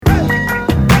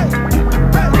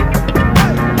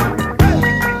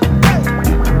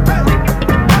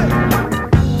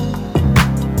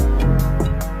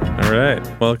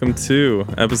right, welcome to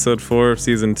episode 4 of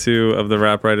season 2 of the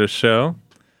Rap Writers Show.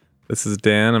 This is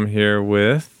Dan. I'm here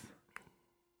with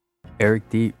Eric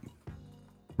Deep,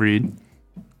 Reed,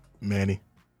 Manny,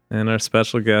 and our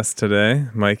special guest today,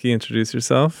 Mikey. Introduce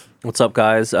yourself. What's up,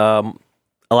 guys? A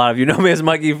lot of you know me as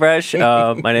Mikey Fresh.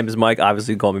 My name is Mike.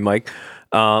 Obviously, call me Mike.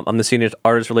 I'm the senior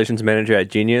artist relations manager at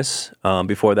Genius.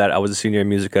 Before that, I was a senior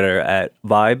music editor at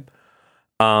Vibe.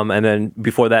 And then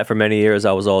before that, for many years,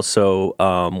 I was also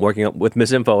working with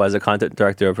Miss Info as a content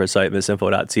director of her site,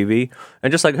 missinfo.tv,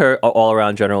 and just like her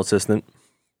all-around general assistant.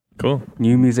 Cool.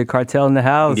 New Music Cartel in the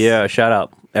house. Yeah, shout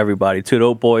out everybody. Two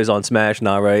dope boys on Smash,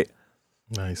 nah, right?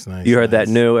 Nice. You heard that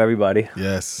new, everybody.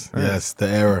 Yes, the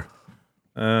era.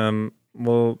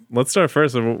 Well, let's start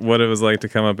first with what it was like to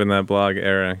come up in that blog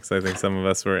era, because I think some of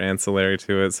us were ancillary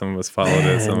to it, some of us followed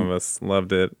it, some of us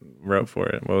loved it, wrote for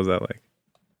it. What was that like?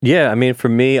 Yeah, I mean, for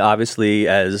me, obviously,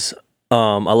 as a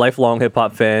lifelong hip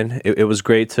hop fan, it was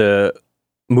great to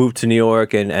move to New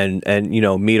York and you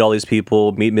know, meet all these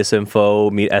people, meet Miss Info,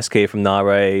 meet SK from Nah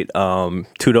Right,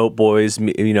 Two Dope Boys,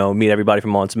 meet everybody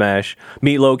from On Smash,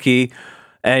 meet Low-Key,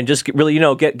 and just really, you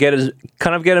know, get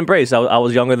embraced. I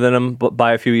was younger than him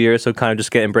by a few years, so kind of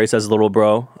just get embraced as a little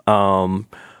bro.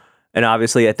 And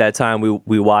obviously, at that time,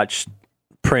 we watched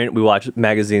print, we watched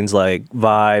magazines like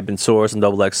Vibe and Source and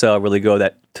Double XL really go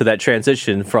to that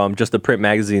transition from just a print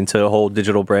magazine to a whole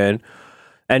digital brand,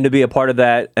 and to be a part of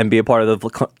that and be a part of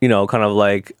the, you know, kind of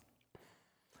like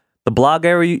the blog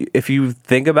era. If you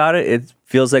think about it, it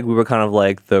feels like we were kind of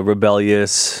like the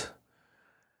rebellious,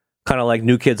 kind of like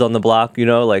new kids on the block, you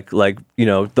know, like you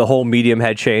know, the whole medium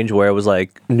had changed where it was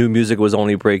like new music was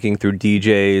only breaking through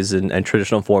DJs and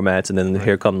traditional formats, and then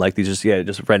here come like these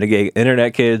just renegade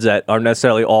internet kids that aren't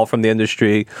necessarily all from the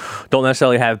industry, don't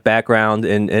necessarily have background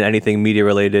in anything media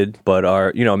related, but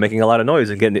are, you know, making a lot of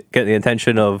noise and getting the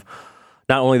attention of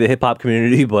not only the hip hop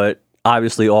community, but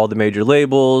obviously all the major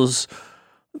labels,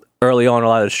 early on a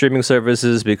lot of the streaming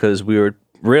services, because we were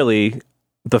really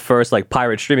the first like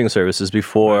pirate streaming services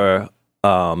before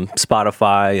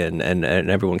Spotify and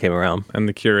everyone came around. And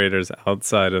the curators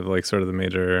outside of like sort of the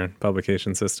major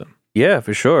publication system. Yeah,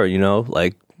 for sure. You know,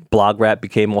 like blog rap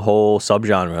became a whole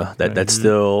subgenre that's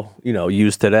still, you know,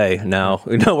 used today. Now,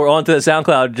 you know, we're on to the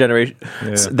SoundCloud generation,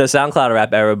 the SoundCloud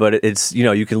rap era, but it's, you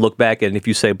know, you can look back and if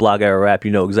you say blog era rap,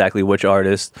 you know exactly which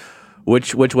artist,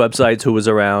 which websites, who was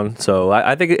around. So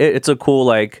I think it's a cool,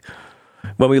 like,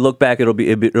 when we look back, it'll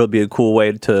be a cool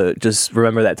way to just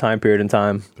remember that time period in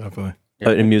time. Definitely.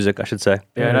 In music, I should say.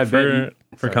 Yeah, and I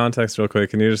for context, real quick,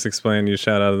 can you just explain? You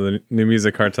shout out of the New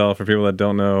Music Cartel for people that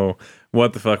don't know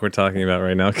what the fuck we're talking about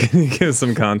right now. Can you give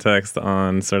some context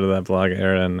on sort of that blog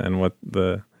era and what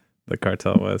the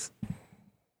cartel was?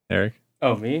 Eric?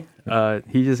 Oh, me?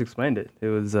 He just explained it. It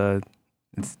was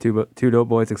it's two Dope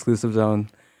Boys exclusive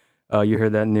zone. You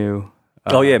heard that new.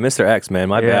 Oh yeah, Mr. X, man.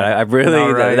 My bad. I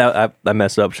really I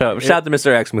messed up. Shout out to Mr.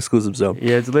 X from Exclusive Zone.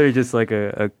 Yeah, it's literally just like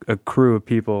a crew of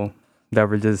people that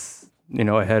were just, you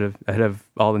know, ahead of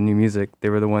all the new music. They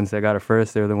were the ones that got it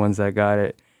first. They were the ones that got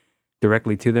it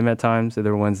directly to them at times. They were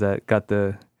the ones that got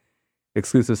the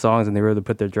exclusive songs and they were able to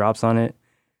put their drops on it.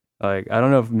 Like, I don't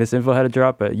know if Miss Info had a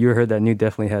drop, but you heard that new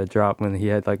definitely had a drop when he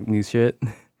had like new shit.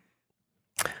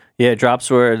 Yeah, drops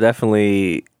were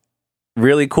definitely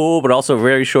really cool, but also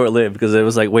very short-lived, because it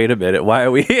was like, wait a minute, why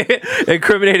are we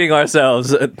incriminating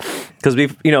ourselves? Because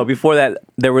before that,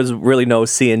 there was really no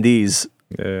C&Ds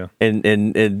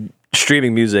in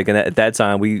streaming music, and at that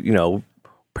time, we, you know,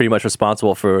 pretty much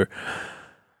responsible for.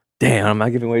 Damn, I'm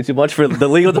not giving away too much for the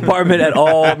legal department at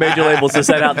all major labels to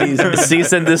send out these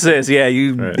cease and desist. Yeah,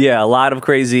 a lot of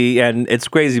crazy, and it's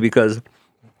crazy because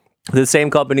the same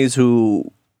companies who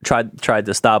tried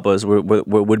to stop us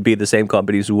would be the same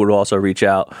companies who would also reach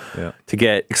out to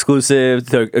get exclusive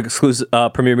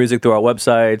premiere music through our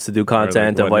websites, to do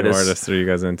content, like, invite us. What artists are you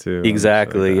guys into?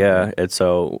 Exactly, yeah. And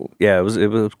so, yeah, it was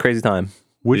a crazy time.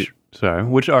 Which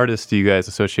artists do you guys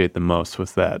associate the most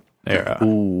with that era?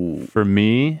 Ooh. For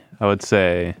me, I would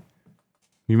say,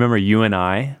 you remember You and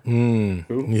I?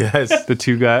 Yes. The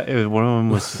two guys, one of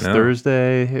them was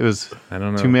Thursday. It was I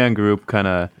don't know. Two-man group, kind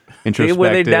of introspective. Were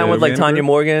they down with like Tanya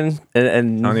Morgan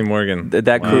and Tanya Morgan?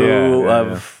 That crew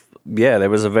there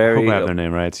was a very. I hope I have their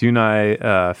name right. It's You and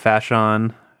I,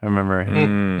 Fashion. I remember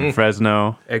him.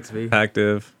 Fresno. XV.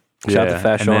 Active. Shout out to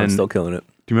Fashion, still killing it.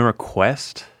 Do you remember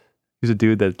Quest? He's a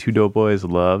dude that Two Dope Boys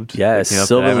loved. Yes,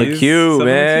 Silver the Q,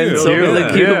 man. Silver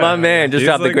the Q, my man. Just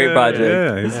dropped a great project.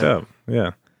 Yeah, he's dope.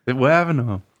 Yeah. What happened to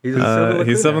him?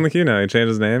 He's Silver the Q now. He changed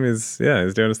his name. He's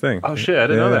doing his thing. Oh shit, I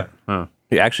didn't know that. Oh.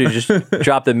 He actually just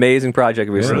dropped an amazing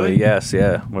project recently. Really? Yes,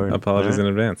 yeah. Apologies in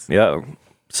advance. Yeah,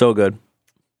 so good.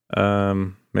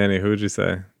 Manny, who would you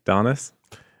say? Donis?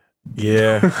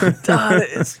 Yeah,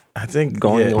 Donis. I think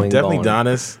Going. definitely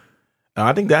Donis.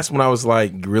 I think that's when I was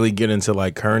like really getting into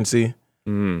like Currency.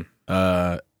 Mm.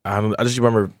 I just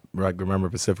remember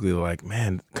specifically like,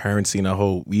 man, Currency and the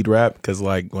whole weed rap, because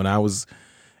like when I was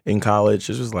in college,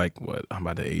 this was like, what, I'm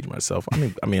about to age myself.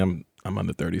 I'm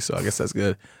under 30, so I guess that's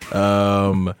good.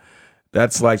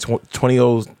 That's like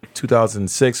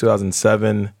 2006,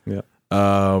 2007. Yeah.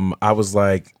 I was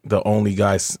like the only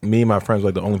guys, me and my friends were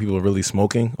like the only people really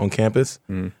smoking on campus.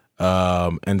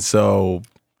 And so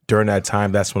during that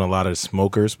time, that's when a lot of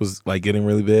smokers was like getting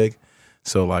really big.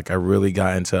 So like I really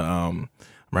got into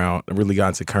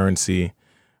Currency,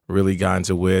 really got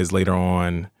into Wiz later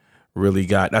on,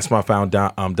 that's when I found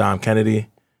Dom Kennedy.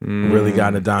 Really got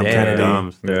into Dom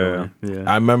Kennedy. Yeah.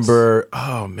 I remember,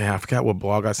 oh man, I forgot what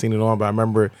blog I seen it on, but I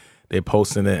remember they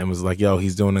posting it and was like, yo,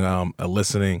 he's doing a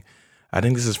listening. I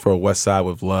think this is for West Side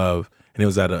with Love. And it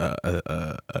was at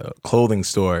a clothing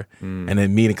store. And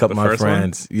then me and a couple of my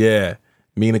friends,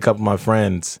 me and a couple of my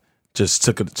friends just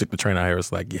took the train out here. It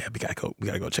was like, yeah, we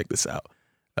gotta go check this out.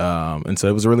 And so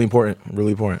it was really important.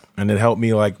 And it helped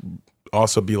me like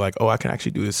also be like, oh, I can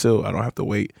actually do this too. I don't have to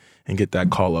wait and get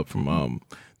that call up from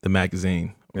the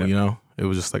magazine. Yeah. You know, it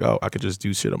was just like, oh, I could just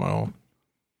do shit on my own.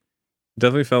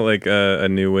 Definitely felt like a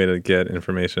new way to get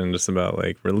information just about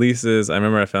like releases. I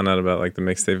remember I found out about like the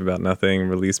mixtape About Nothing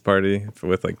release party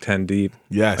with like 10 Deep.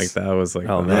 Yes. Like that was like,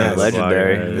 oh man,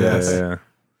 legendary. Yeah.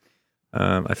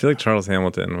 I feel like Charles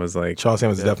Hamilton was like Charles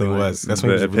Hamilton definitely was. That's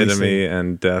when the he was epitome releasing.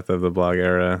 and death of the blog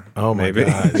era. Oh my maybe.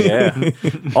 gosh. Yeah.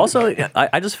 Also,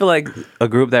 I just feel like a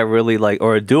group that really like,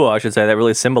 or a duo, I should say, that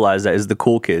really symbolized that is the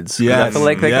Cool Kids. 'Cause I feel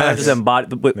like they kind of just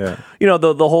embodied, you know,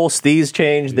 the whole steez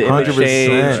change, the image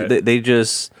 100%.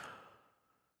 change.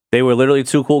 They were literally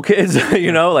two cool kids,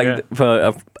 you know, like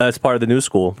as part of the new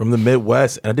school. From the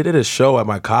Midwest. And I did a show at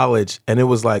my college, and it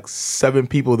was like 7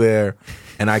 people there.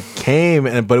 And I came,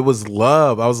 but it was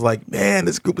love. I was like, man,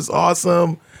 this group is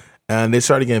awesome. And they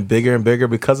started getting bigger and bigger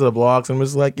because of the blogs. And it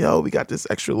was like, yo, we got this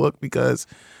extra look because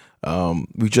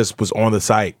we just was on the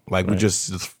site. Like we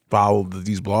just followed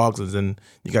these blogs. And then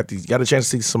you got a chance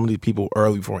to see some of these people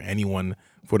early before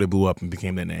they blew up and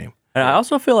became their name. And I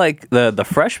also feel like the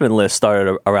freshman list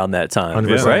started around that time,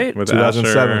 100%. right? With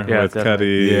 2007. Asher, with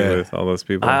Cuddy, with all those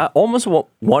people. I almost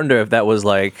wonder if that was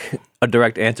like a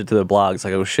direct answer to the blogs.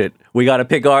 Like, oh shit, we got to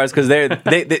pick ours because they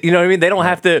you know what I mean? They don't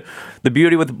have to. The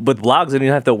beauty with blogs, they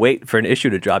didn't have to wait for an issue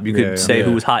to drop. You could say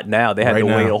who's hot now. They had to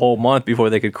wait a whole month before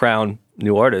they could crown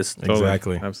new artists. Totally.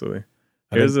 Exactly. Absolutely.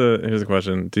 Here's a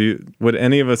question. Would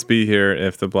any of us be here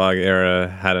if the blog era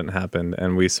hadn't happened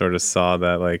and we sort of saw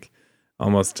that like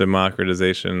almost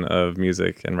democratization of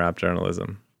music and rap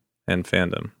journalism and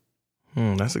fandom?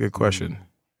 That's a good question.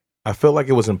 I feel like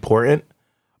it was important,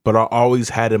 but I always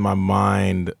had in my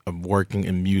mind of working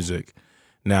in music.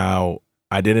 Now,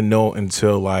 I didn't know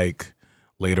until like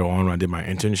later on when I did my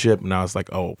internship, and I was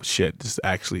like, oh shit,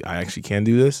 I actually can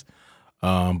do this.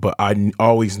 But I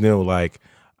always knew like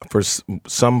for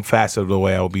some facet of the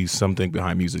way I would be something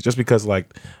behind music, just because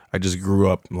like I just grew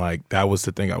up like that was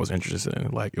the thing I was interested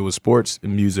in. Like it was sports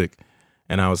and music,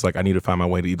 and I was like I need to find my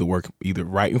way to either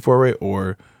writing for it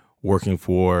or working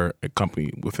for a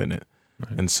company within it.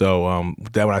 Right. And so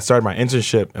that when I started my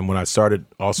internship and when I started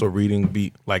also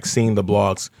reading, seeing the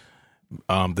blogs,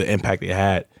 the impact they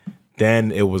had,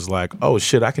 then it was like, oh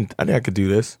shit, I think I could do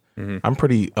this. Mm-hmm. I'm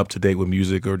pretty up to date with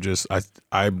music, or just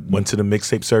I went to the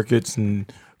mixtape circuits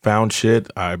and found shit.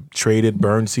 I traded,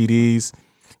 burned CDs,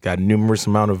 got numerous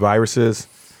amount of viruses.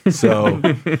 So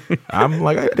I'm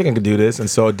like, I think I could do this. And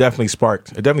so it definitely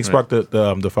sparked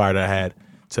the fire that I had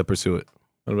to pursue it.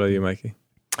 What about you, Mikey?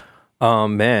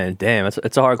 Man, damn,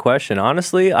 it's a hard question.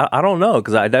 Honestly, I don't know,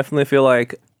 because I definitely feel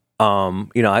like,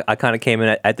 you know, I kind of came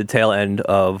in at the tail end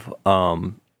of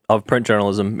print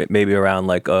journalism, maybe around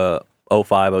like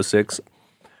 05, 06.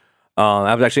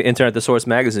 I was actually intern at the Source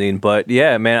magazine, but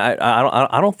yeah, man,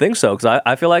 I don't think so, because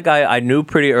I feel like I knew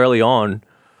pretty early on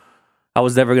I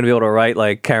was never going to be able to write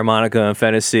like Caramonica and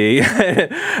Fantasy,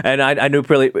 and I knew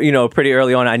pretty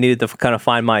early on I needed to kind of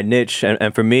find my niche,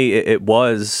 and for me it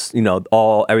was, you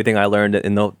know, everything I learned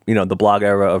in the, you know, the blog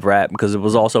era of rap, because it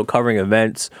was also covering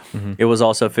events, it was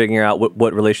also figuring out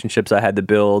what relationships I had to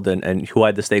build and who I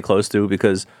had to stay close to,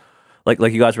 because like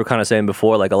you guys were kind of saying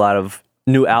before, like a lot of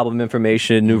new album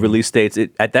information, new release dates,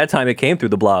 at that time it came through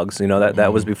the blogs, you know,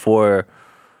 that was before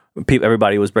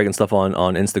everybody was breaking stuff on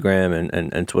Instagram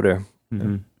and Twitter.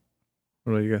 Mm-hmm.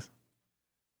 What about you guys?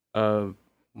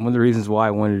 One of the reasons why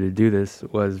I wanted to do this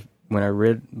was when I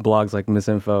read blogs like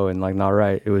Misinfo and like Not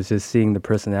Right, it was just seeing the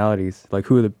personalities, like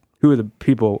who who are the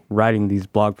people writing these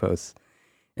blog posts?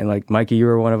 And like Mikey, you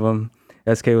were one of them.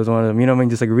 SK was one of them. You know what I mean?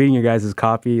 Just like reading your guys'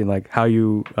 copy and like how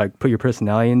you like put your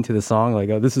personality into the song. Like,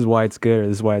 oh, this is why it's good or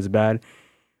this is why it's bad.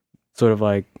 Sort of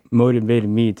like motivated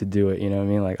me to do it. You know what I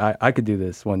mean? Like I could do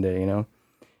this one day. You know.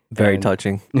 Very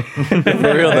touching. For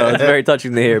real though, it's very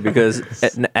touching to hear because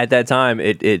at that time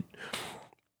it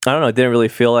I don't know, it didn't really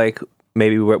feel like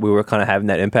maybe we were kind of having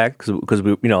that impact because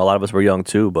we, you know, a lot of us were young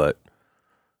too, but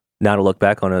now to look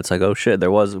back on it, it's like, oh shit,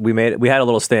 we had a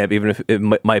little stamp, even if it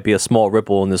might be a small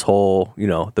ripple in this whole, you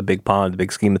know, the big pond, the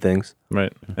big scheme of things.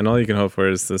 Right. And all you can hope for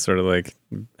is to sort of like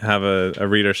have a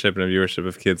readership and a viewership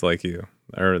of kids like you,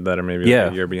 or that are maybe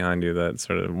like a year behind you that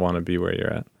sort of want to be where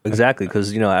you're at. Exactly.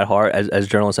 Because, you know, at heart, as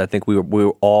journalists, I think we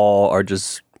all are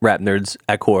just rap nerds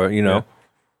at core, you know?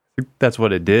 Yeah. That's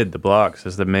what it did, the blogs,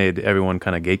 is that made everyone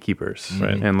kind of gatekeepers.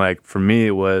 Right. And like for me,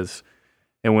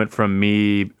 it went from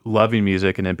me loving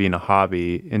music and it being a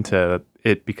hobby into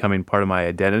it becoming part of my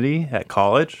identity at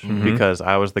college because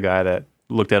I was the guy that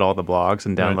looked at all the blogs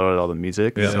and downloaded all the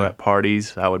music. Yeah. So at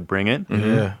parties, I would bring it.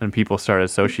 Yeah. And people started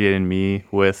associating me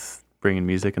with bringing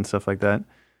music and stuff like that.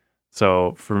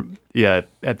 So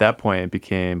at that point, it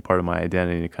became part of my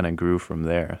identity and it kind of grew from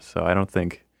there. So I don't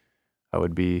think I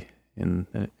would be in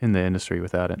the industry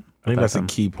without it. I think that's a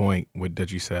key point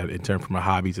that you said. It turned from a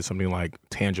hobby to something like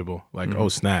tangible. Like, oh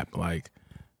snap! Like,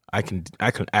 I can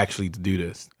actually do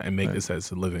this and make this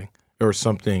as a living, or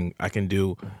something I can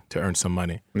do to earn some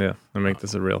money. Yeah, and make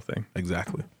this a real thing.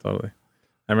 Exactly. Totally.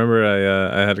 I remember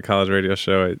I had a college radio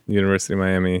show at University of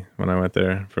Miami when I went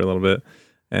there for a little bit,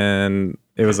 and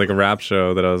it was like a rap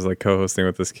show that I was like co-hosting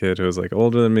with this kid who was like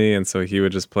older than me, and so he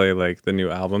would just play like the new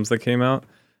albums that came out.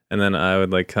 And then I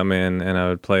would like come in and I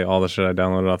would play all the shit I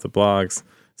downloaded off the blogs.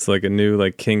 So like a new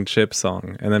like King Chip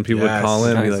song. And then people would call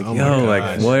in and be like, yo,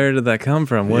 like where did that come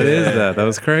from? What is that? That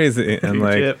was crazy. And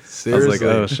like I was like,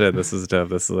 oh shit, this is dope.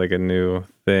 This is like a new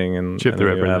thing and Chip the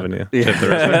Ripper avenue. Yeah. Chip the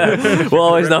Ripper. We'll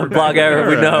always know blog era,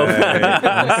 we know.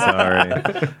 I'm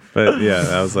sorry. But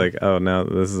yeah, I was like, oh now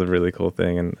this is a really cool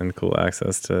thing and cool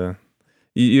access to.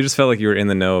 You just felt like you were in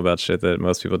the know about shit that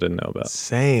most people didn't know about.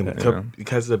 Same.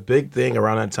 Because the big thing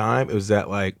around that time, it was that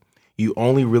like you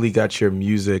only really got your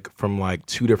music from like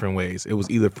two different ways. It was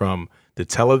either from the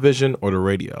television or the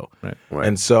radio. Right.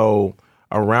 And so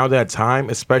around that time,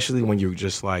 especially when you're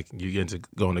just like you get into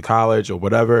going to college or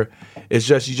whatever, it's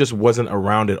just you just wasn't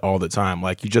around it all the time.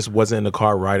 Like you just wasn't in the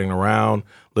car riding around,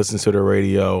 listening to the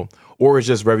radio. Or it's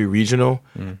just very regional.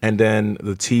 And then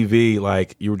the TV,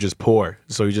 like, you were just poor.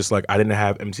 So you just like, I didn't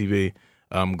have MTV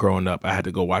growing up. I had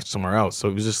to go watch somewhere else. So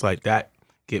it was just like that.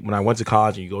 When I went to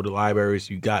college and you go to libraries,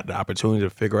 you got the opportunity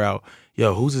to figure out,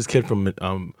 yo, who's this kid from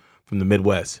the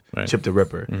Midwest? Right. Chip the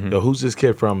Ripper. Yo, who's this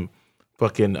kid from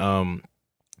fucking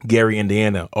Gary,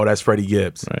 Indiana? Oh, that's Freddie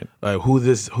Gibbs. Right. Like, who's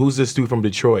this dude from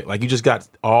Detroit? Like, you just got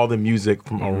all the music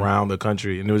from around the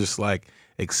country. And it was just like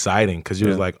exciting because you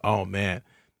was like, oh, man.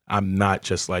 I'm not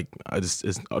just like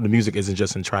the music isn't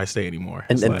just in tri-state anymore.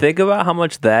 And think about how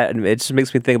much it just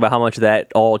makes me think about how much that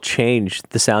all changed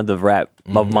the sound of rap,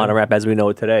 of modern rap as we know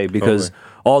it today, because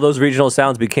all those regional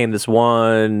sounds became this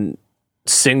one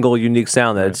single unique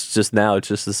sound that's just now it's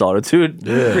just this auto-tune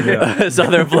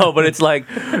southern flow, but it's like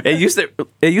it used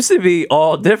to be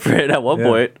all different at one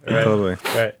point. Right. Totally.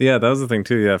 Right. Yeah, that was the thing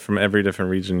too. Yeah, from every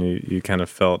different region you kind of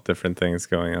felt different things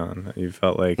going on. You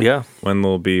felt like when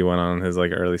Lil B went on his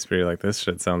like early spree, like this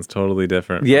shit sounds totally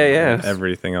different from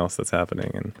everything else that's happening.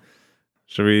 And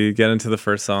should we get into the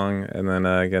first song and then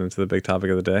get into the big topic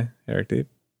of the day, Eric Deep?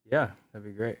 Yeah, that'd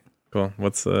be great. Cool.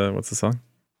 What's the song?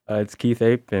 It's Keith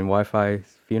Ape and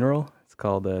Wi-Fi's Funeral. It's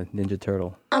called Ninja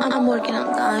Turtle. I'm working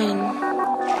on dying.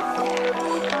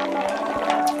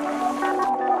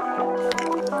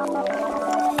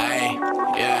 Hey,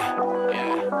 yeah.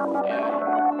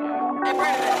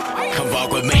 Come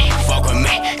walk with me.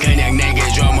 그냥 내게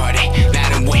줘 머리.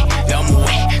 나는 왜 너무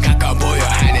왜 가까워 보여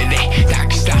하늘에.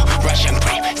 Dark style, Russian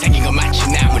cream. 생긴 거 마치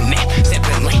나뭇잎.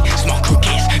 Sipping lean, smoke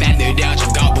cookies. 난 느려져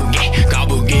거북이.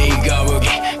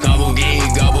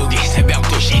 새벽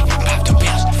 2시, pop to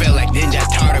pills, feel like Ninja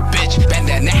Turtle, bitch.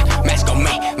 Bandana, mask on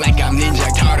me, like I'm Ninja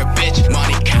Turtle, bitch.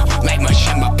 Money count, like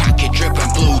machine, my pocket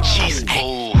dripping blue cheese.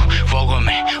 Hey, follow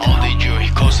me, all the jewelry,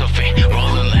 goes so fit.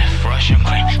 Rolling left, Russian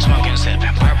cream, smoking,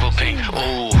 sipping, purple pink.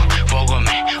 Ooh, follow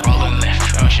me, rolling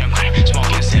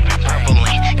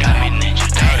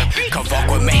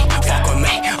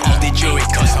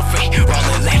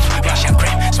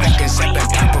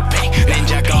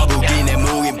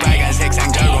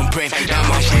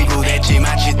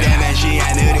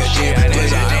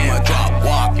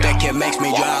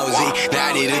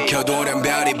일으켜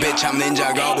돌연별이 bitch I'm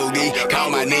ninja 거북이 Call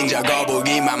my ninja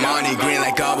거북이 My money green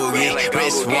like 거북이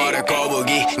Wrist water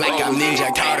거북이 Like I'm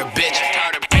ninja turtle bitch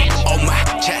On my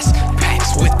chest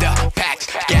packs with the packs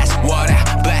Gas water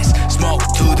blast smoke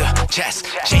to the chest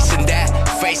Chasing that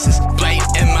faces blade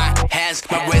in my hands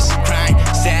My wrist crying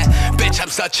sad Bitch I'm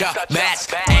such a mess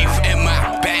Aim in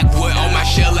my backwood on my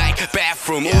shit like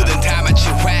bathroom 모든 다 마치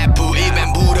랩부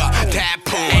입엔 불어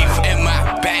tapu Aim in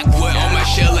my backwood on my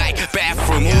shit like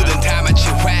bathroom 모든 다 마치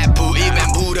랩부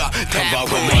입엔 불어 tapu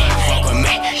Fuck with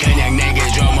me 그냥 내게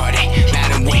줘 머리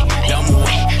나는 왜 너무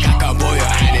왜 가까워 보여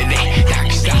하늘에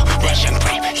Dark style Russian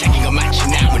cream 생긴 거 마치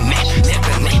나무네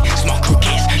Sipping lean smoke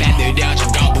cookies 난 느려져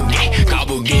거북이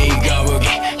거북이 거북이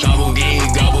거북이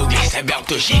거북이 새벽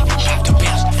 2시 pop the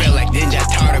pills feel like ninja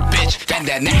turtle bitch bend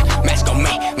that neck mask on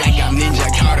me like I'm ninja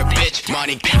turtle bitch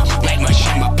money count like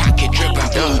machine my pocket dripping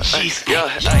blue cheese yeah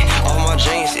all my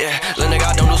jeans yeah little nigga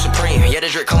I don't do supreme yeah the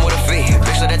drip come with a fee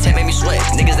bitch so that tape made me sweat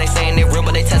niggas they saying they real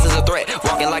but they test as a threat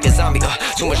walking like a zombie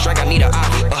too much drink I need an eye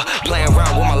playing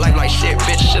around with my life like shit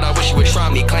bitch shit I wish you would try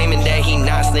me claiming that he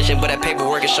not snitching but that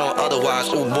paperwork is showing otherwise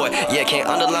ooh boy yeah can't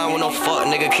underline with no fuck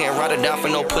nigga can't write it down for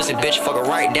no pussy bitch fuck it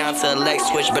right down to a leg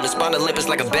switch better spawn the Olympus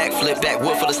like a backflip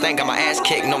backwood for the stank got my ass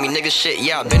kicked know me nigga shit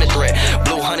yeah I been a threat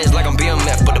blue hunters like I'm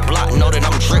BMF but the block know that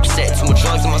I'm drip set too much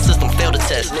drugs in my system fail the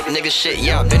test nigga shit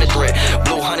yeah I been a threat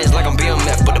blue hunters like I'm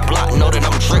BMF but the block know that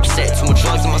I'm drip set too much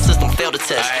drugs in my system fail the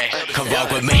test come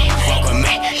fuck with me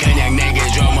그냥 내게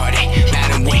줘 머리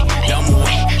나는 왜 너무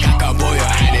왜 가까워 보여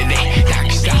하늘에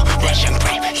Dark style Russian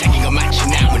cream 생긴 거 마치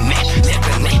나무네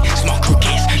Sipping lean smoke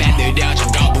cookies 난 느려져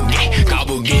거북이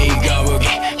거북이 거북이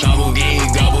거북이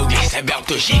거북이 새벽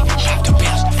 2시 pop the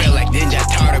pills feel like ninja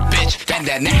turtle bitch bend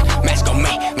that neck mask on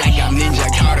me like I'm ninja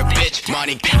turtle bitch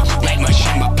money count like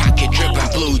machine my pocket dripping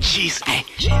blue cheese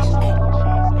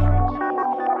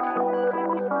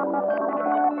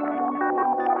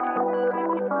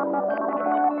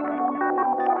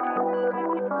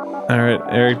All right,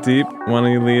 Eric Deep, why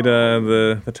don't you lead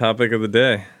the topic of the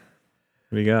day?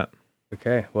 What do you got?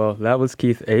 Okay, well, that was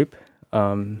Keith Ape.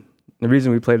 The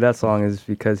reason we played that song is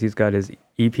because he's got his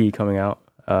EP coming out,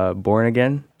 Born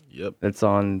Again. Yep. It's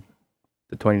on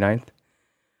the 29th.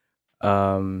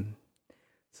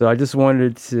 So I just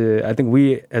wanted to, I think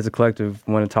we as a collective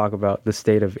want to talk about the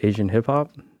state of Asian hip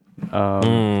hop.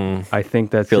 I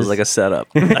think that Feels like a setup.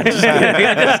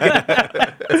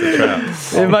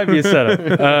 It might be a setup.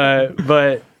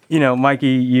 But you know, Mikey,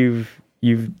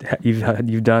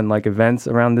 you've done like events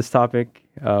around this topic.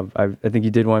 I think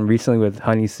you did one recently with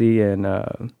Honey C and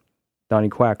Donnie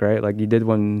Quack, right? Like you did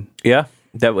one. Yeah,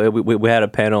 that we had a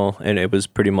panel, and it was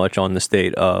pretty much on the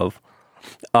state of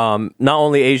not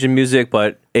only Asian music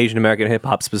but Asian American hip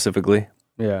hop specifically.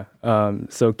 Yeah.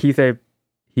 So Keith Ape,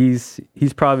 he's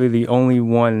probably the only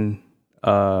one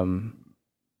from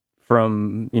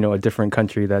a different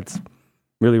country that's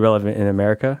really relevant in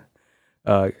America.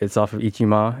 It's off of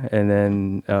Ichima, and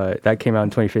then that came out in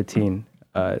 2015.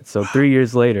 So 3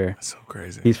 years later, That's so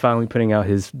crazy. he's finally putting out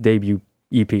his debut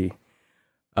EP.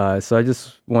 So I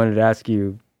just wanted to ask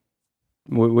you,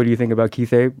 what do you think about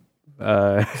Keith Ape?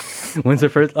 When's the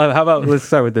first? How about let's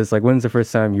start with this? Like, when's the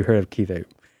first time you heard of Keith Ape?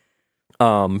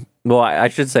 Well, I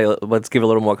should say, let's give a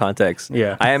little more context.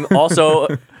 Yeah. I am also,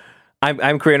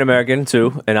 I'm Korean American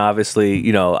too, and obviously,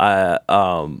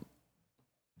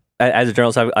 as a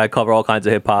journalist, I cover all kinds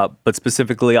of hip hop, but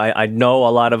specifically, I know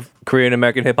a lot of Korean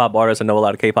American hip hop artists. I know a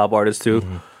lot of K-pop artists too,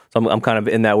 so I'm kind of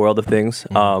in that world of things.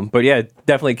 But yeah,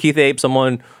 definitely Keith Ape,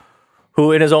 someone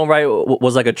who in his own right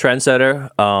was like a trendsetter.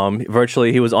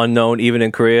 Virtually, he was unknown even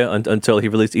in Korea until he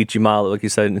released Ichima, like you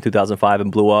said, in 2005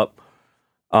 and blew up.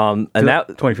 And that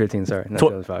 2015, sorry, not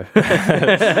 2005.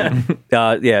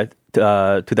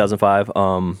 2005.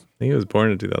 I think he was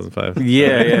born in 2005.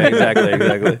 Yeah,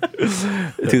 exactly.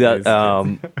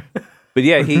 2000. But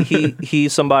yeah,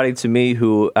 he's somebody to me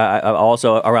who I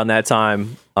also around that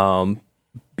time,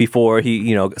 before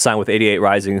he signed with 88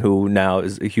 Rising, who now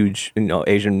is a huge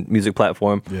Asian music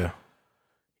platform. Yeah.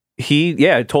 He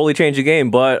totally changed the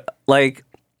game, but like.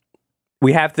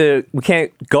 We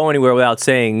can't go anywhere without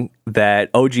saying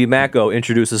that OG Mako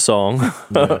introduced a song.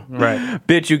 Right.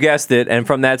 Bitch, you guessed it. And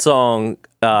from that song,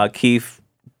 Keith,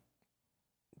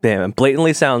 damn,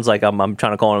 blatantly sounds like I'm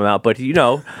trying to call him out, but he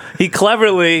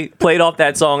cleverly played off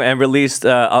that song and released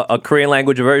a Korean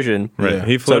language version. Right. Yeah.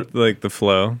 He flipped like the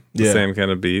flow, the same kind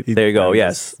of beat. There you go.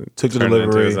 Yes. Took the Turned it into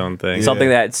delivery. his own thing. Something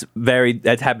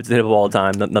that happens to hip hop all the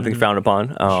time. Nothing frowned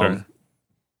upon. Sure.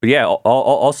 But yeah,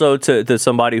 also to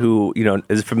somebody who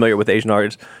is familiar with Asian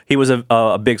artists, he was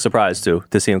a big surprise to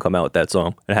see him come out with that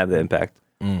song and have the impact.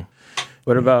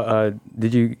 What about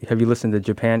have you listened to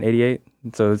Japan '88?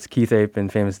 So it's Keith Ape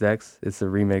and Famous Dex. It's a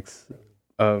remix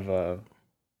of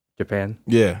Japan.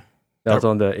 Yeah. That was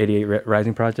on the '88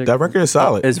 Rising project. That record is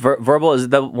solid. Is Verbal? Is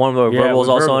that one where Yeah, Verbal's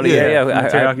with also Verbal. on it? Yeah. Yeah.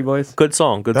 Teriyaki Boys. Good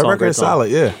song. Good That song. record great is song.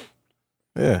 solid. Yeah.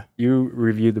 Yeah. You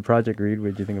reviewed the project, Reed. What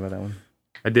did you think about that one?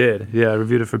 I did. Yeah, I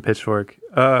reviewed it for Pitchfork.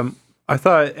 I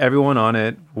thought everyone on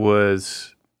it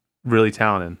was really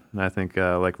talented. And I think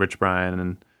like Rich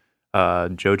Brian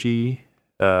and Joji,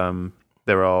 they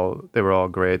were all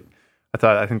great.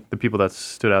 I think the people that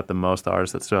stood out the most, the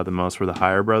artists that stood out the most, were the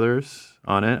Higher Brothers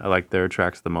on it. I liked their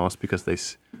tracks the most because they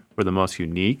were the most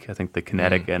unique. I think the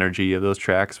kinetic energy of those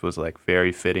tracks was like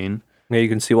very fitting. Yeah, you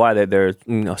can see why they're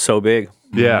so big.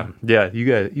 Yeah.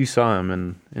 You saw him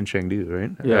in Chengdu,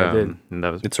 right? Yeah, I did. And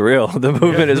that was It's real. The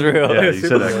movement is real. yeah. You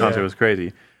said that concert was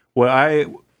crazy.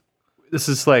 This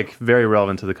is like very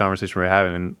relevant to the conversation we're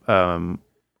having.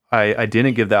 I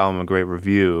didn't give the album a great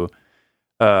review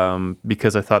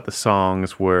because I thought the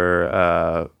songs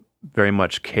were very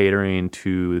much catering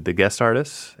to the guest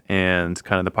artists and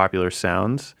kind of the popular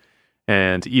sounds.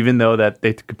 And even though that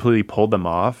they completely pulled them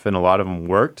off and a lot of them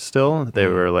worked still, they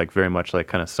were like very much like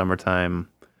kind of summertime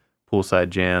poolside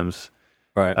jams.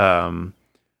 Right.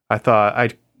 I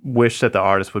wish that the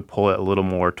artists would pull it a little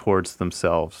more towards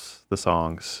themselves, the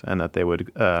songs, and that they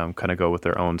would kind of go with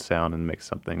their own sound and make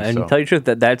something. And tell you the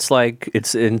truth, that's like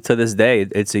to this day,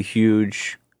 it's a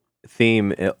huge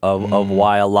theme of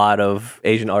why a lot of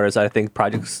Asian artists, I think,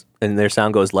 projects and their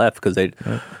sound goes left because they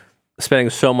spending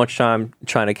so much time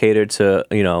trying to cater to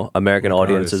American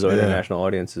audiences or international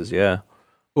audiences. Yeah.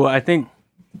 Well, I think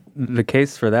the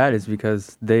case for that is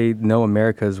because they know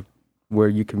America's where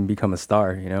you can become a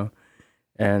star,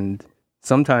 and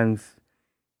sometimes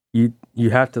you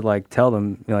have to like tell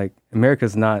them like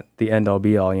America's not the end all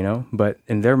be all, but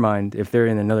in their mind, if they're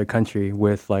in another country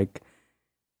with like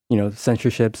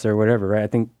censorships or whatever, right? I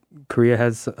think Korea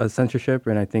has a censorship,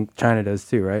 and I think China does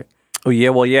too, right? Oh yeah,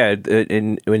 well yeah.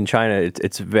 In China,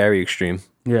 it's very extreme.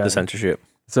 Yeah, the censorship.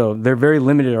 So they're very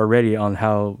limited already on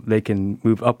how they can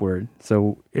move upward.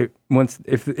 So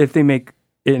if they make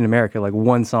it in America like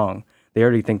one song, they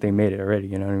already think they made it already.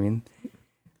 You know what I mean?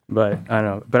 But I don't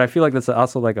know. But I feel like that's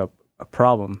also like a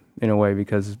problem in a way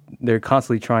because they're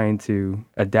constantly trying to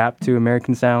adapt to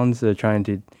American sounds. They're trying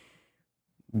to,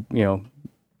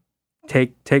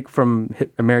 take from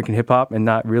American hip hop and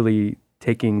not really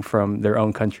taking from their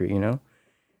own country. I don't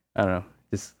know.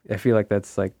 I feel like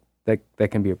that's like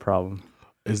that can be a problem.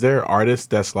 Is there artists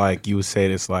that's like you would say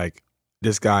that's like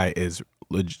this guy is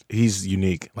he's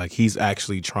unique, like he's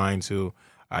actually trying to,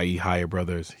 i.e. Higher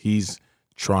Brothers, he's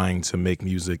trying to make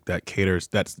music that caters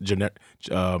that's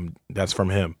from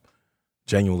him,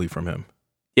 genuinely from him?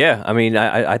 Yeah, I mean,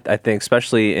 I think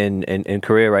especially in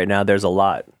Korea right now, there's a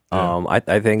lot. Yeah.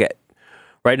 I think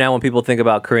right now when people think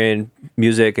about Korean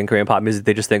music and Korean pop music,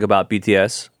 they just think about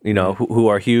BTS, who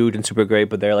are huge and super great,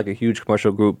 but they're like a huge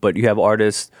commercial group. But you have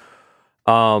artists.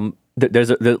 There's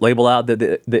the label out,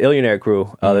 the Illionaire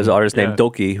Crew. There's an artist named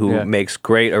Doki who makes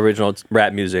great original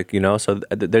rap music. So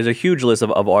there's a huge list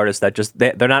of artists that just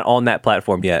they're not on that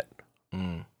platform yet.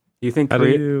 Do you think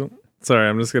Sorry,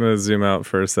 I'm just gonna zoom out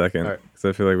for a second because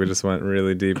I feel like we just went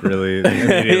really deep, really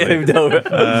immediately.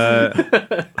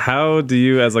 How do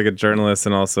you, as like a journalist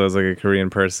and also as like a Korean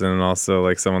person and also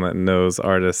like someone that knows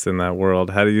artists in that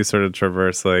world, how do you sort of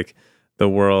traverse like the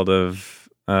world of,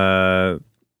 I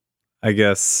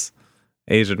guess,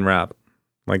 Asian rap?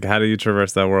 Like, how do you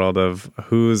traverse that world of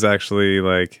who's actually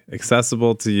like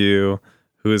accessible to you,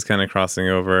 who is kind of crossing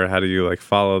over? How do you like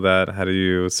follow that? How do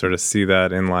you sort of see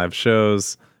that in live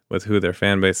shows with who their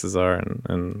fan bases are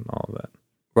and all of that?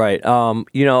 Right.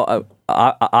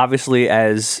 Obviously,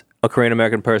 as a Korean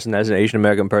American person, as an Asian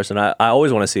American person, I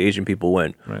always want to see Asian people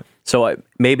win. Right. So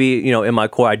maybe, in my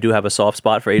core, I do have a soft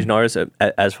spot for Asian artists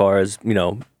as far as,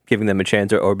 giving them a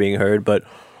chance or being heard. But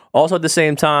also at the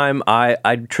same time,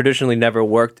 I traditionally never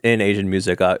worked in Asian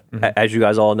music. As you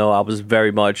guys all know, I was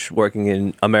very much working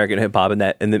in American hip hop in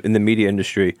the media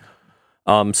industry.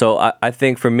 So I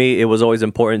think for me, it was always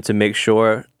important to make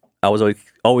sure I was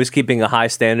always keeping a high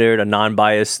standard, a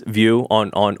non-biased view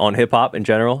on hip hop in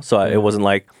general. So it wasn't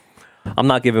like I'm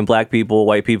not giving black people,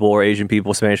 white people, or Asian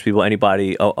people, Spanish people,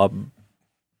 anybody a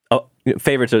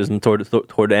favoritism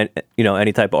toward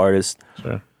any type of artist.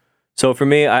 Sure. So for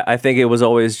me, I think it was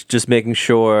always just making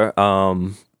sure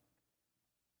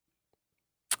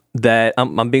that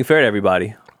I'm being fair to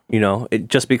everybody.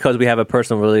 Just because we have a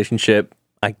personal relationship,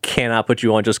 I cannot put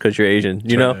you on just because you're Asian,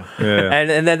 you know? Yeah.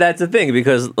 And then that's the thing,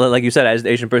 because like you said, as an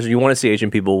Asian person, you want to see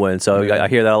Asian people win. So I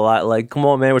hear that a lot. Like, come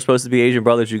on, man, we're supposed to be Asian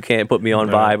brothers. You can't put me on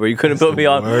Vibe, or you couldn't put me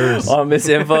on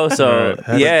Misinfo. So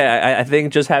I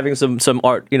think just having some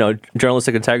art,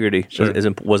 journalistic integrity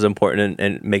was important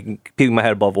and keeping my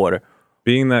head above water.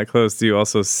 Being that close, do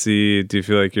you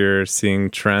feel like you're seeing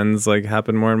trends like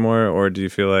happen more and more, or do you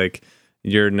feel like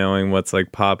you're knowing what's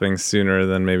like popping sooner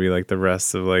than maybe like the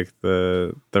rest of like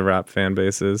the rap fan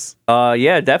bases?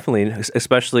 Yeah, definitely.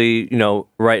 Especially,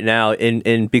 right now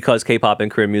in because K-pop and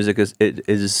Korean music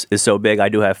is so big. I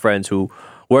do have friends who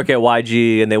work at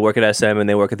YG and they work at SM and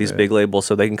they work at these big labels,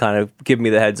 so they can kind of give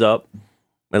me the heads up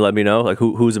and let me know like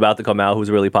who's about to come out, who's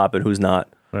really popping, who's not.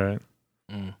 All right.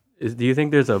 Do you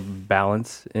think there's a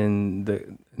balance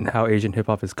in how Asian hip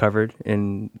hop is covered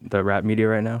in the rap media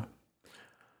right now?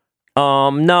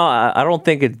 No, I don't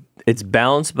think it's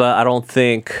balanced, but I don't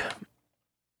think.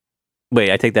 Wait,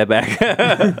 I take that back.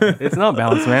 It's not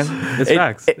balanced, man. It's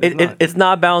facts. It's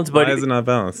not balanced, but why is it not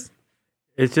balanced?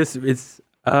 I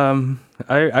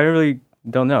really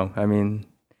don't know. I mean,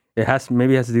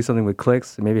 maybe it has to do something with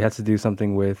clicks. Maybe it has to do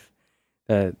something with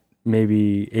that.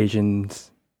 Maybe Asians.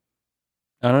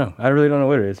 I don't know. I really don't know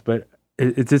what it is, but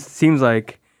it just seems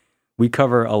like we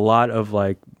cover a lot of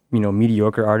like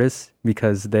mediocre artists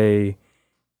because they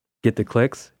get the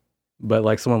clicks, but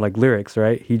like someone like Lyrics,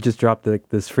 right? He just dropped like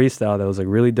this freestyle that was like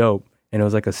really dope, and it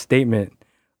was like a statement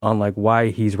on like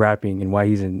why he's rapping and why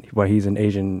he's an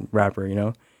Asian rapper.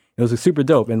 It was like, super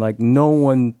dope, and like no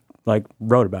one like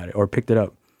wrote about it or picked it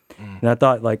up. And I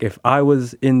thought like if I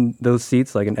was in those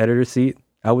seats, like an editor seat,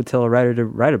 I would tell a writer to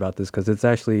write about this because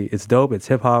it's dope, it's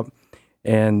hip hop,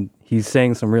 and he's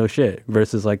saying some real shit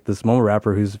versus like this mumble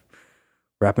rapper who's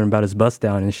rapping about his bust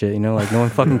down and shit, like no one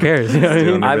fucking cares. You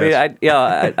know what I mean?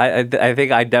 I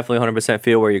think I definitely 100%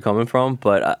 feel where you're coming from,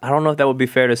 but I don't know if that would be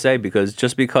fair to say, because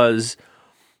just because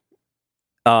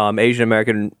Asian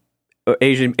American,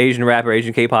 Asian rapper,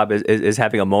 Asian K-pop is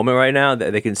having a moment right now,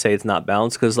 that they can say it's not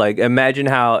balanced. Because like, imagine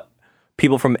how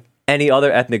people from any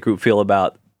other ethnic group feel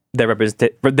about their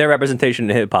representation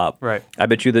in hip hop. Right. I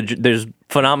bet you there's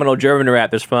phenomenal German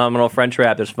rap, there's phenomenal French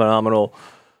rap, there's phenomenal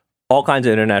all kinds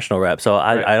of international rap. So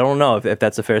I don't know if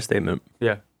that's a fair statement.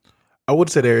 Yeah. I would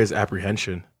say there is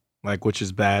apprehension, like, which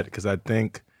is bad, because I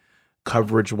think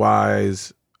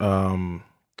coverage-wise, because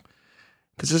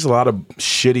there's a lot of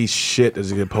shitty shit that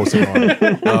get posted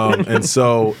on. And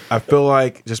so I feel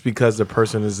like just because the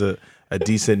person is a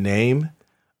decent name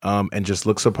and just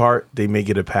looks apart, they may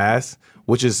get a pass,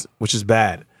 which is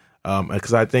bad.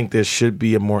 Because I think there should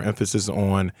be a more emphasis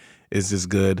on, is this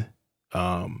good?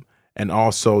 And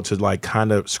also to like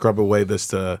kind of scrub away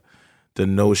the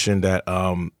notion that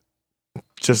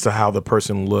just how the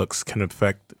person looks can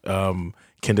affect, can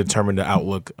determine the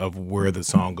outlook of where the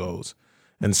song goes.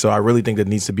 And so I really think there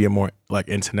needs to be a more like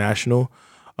international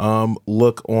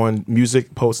look on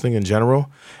music posting in general,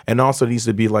 and also needs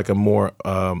to be like a more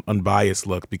unbiased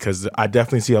look, because I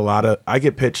definitely see I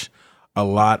get pitched a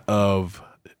lot of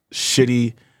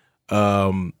shitty,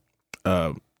 I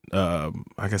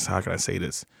guess, how can I say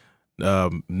this?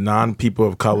 Non-people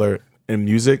of color in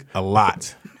music a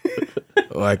lot.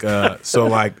 Like so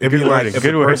like if you like if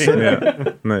good the person,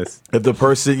 yeah. Nice. If the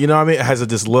person, you know what I mean, has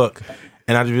this look,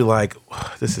 and I'd be like,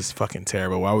 this is fucking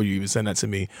terrible. Why would you even send that to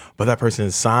me? But that person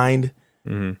is signed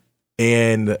and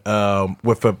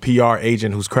with a PR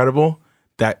agent who's credible,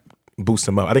 that boosts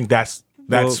them up. I think that's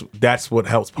what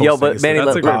helps posting. Yo, but Manny,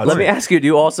 let me ask you, do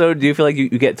you feel like you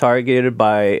get targeted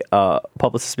by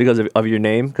publicists because of your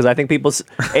name? Because I think people,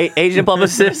 Asian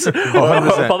publicists or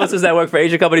publicists that work for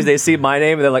Asian companies, they see my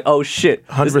name and they're like, oh shit,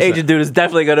 100%. This Asian dude is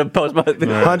definitely going to post my thing.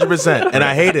 100%. And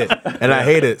I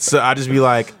hate it. So I just be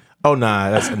like, oh nah,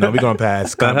 we're gonna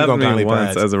pass. That happened to me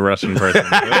once as a Russian person.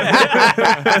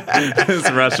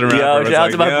 This Russian rapper. Yo, shout out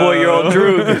to my 4-year-old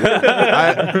Drew.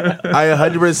 I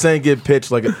 100% get pitched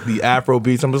like the Afro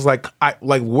beats. I'm just like,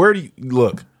 where do you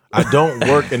look? I don't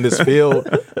work in this field,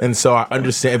 and so I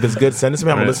understand if it's good, send it to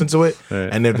me. I'm gonna listen to it,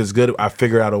 and if it's good, I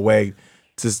figure out a way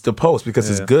to post because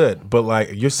it's good. But like,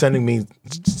 you're sending me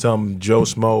some Joe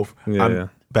Smo.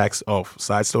 Back off.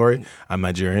 Side story. I'm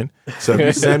Nigerian, so if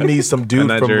you send me some dude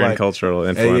Nigerian from like cultural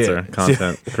influencer,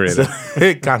 content creator,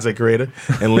 content creator,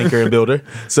 and linker and builder.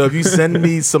 So if you send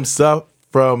me some stuff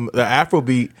from the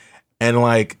Afrobeat, and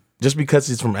like just because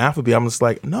it's from Afrobeat, I'm just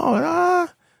like, no,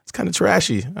 it's kind of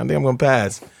trashy. I think I'm gonna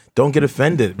pass. Don't get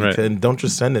offended, and don't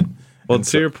just send it. Well,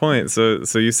 to your point, so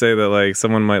you say that like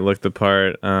someone might look the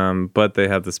part, but they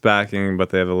have this backing,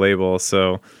 but they have a label.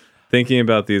 So thinking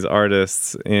about these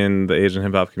artists in the Asian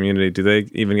hip hop community, do they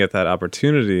even get that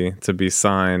opportunity to be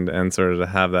signed and sort of to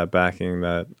have that backing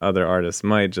that other artists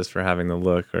might just for having the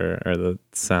look or the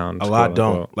sound? A lot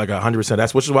don't, like 100%.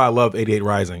 That's which is why I love 88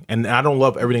 Rising, and I don't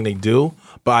love everything they do,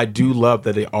 but I do love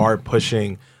that they are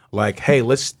pushing. Like, hey,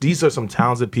 these are some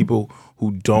talented people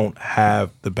who don't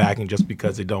have the backing just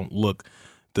because they don't look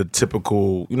the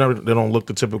typical, they don't look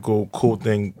the typical cool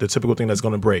thing, the typical thing that's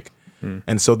going to break.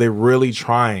 And so they're really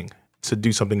trying to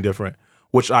do something different,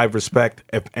 which I respect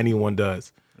if anyone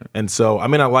does. And so, I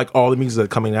mean, I like all the music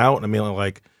that's coming out. I mean, I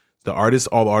like the artists,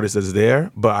 all the artists that's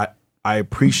there, but I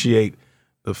appreciate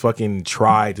the fucking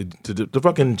trying to do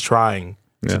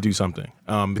something.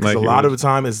 Because like a lot of the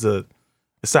time it's the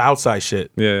outside shit.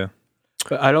 Yeah.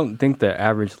 But I don't think the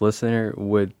average listener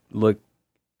would look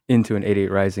into an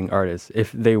 88 Rising artist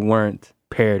if they weren't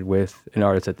paired with an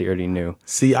artist that they already knew.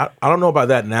 See, I don't know about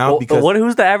that now because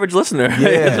who's the average listener?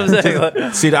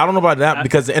 Yeah. See, I don't know about that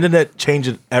because the internet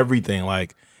changes everything.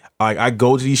 Like I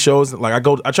go to these shows, I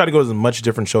try to go to as much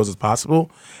different shows as possible,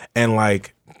 and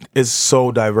like it's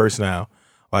so diverse now.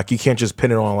 Like you can't just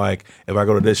pin it on like if I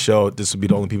go to this show, this would be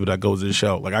the only people that go to this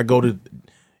show. Like I go to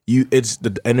it's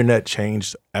the internet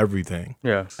changed everything.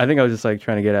 Yeah, I think I was just like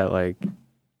trying to get at like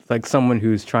someone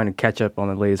who's trying to catch up on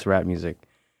the latest rap music.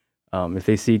 If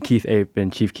they see Keith Ape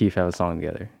and Chief Keef have a song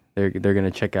together, they're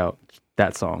gonna check out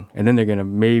that song, and then they're gonna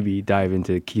maybe dive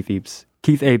into Keith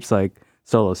Ape's like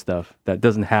solo stuff that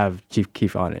doesn't have Chief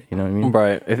Keef on it. You know what I mean?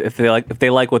 Right. If they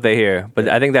like what they hear, but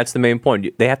I think that's the main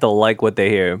point. They have to like what they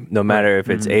hear, no matter if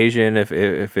it's Asian, if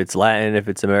it's Latin, if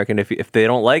it's American. If they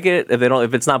don't like it,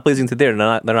 if it's not pleasing to them,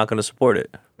 they're not going to support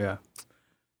it. Yeah.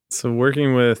 So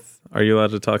working with, are you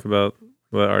allowed to talk about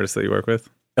what artists that you work with?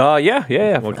 Yeah,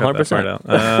 We'll cut 100%. that part out.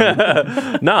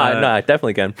 No, I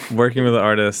definitely can. Working with the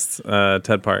artist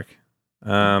Ted Park,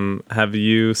 have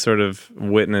you sort of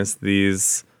witnessed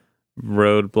these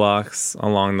roadblocks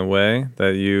along the way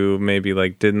that you maybe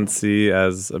like didn't see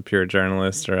as a pure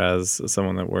journalist or as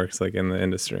someone that works like in the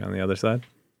industry on the other side?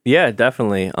 Yeah,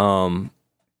 definitely.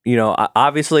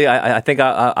 Obviously, I think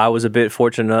I was a bit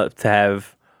fortunate to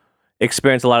have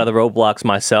experienced a lot of the roadblocks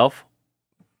myself.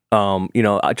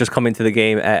 Just coming to the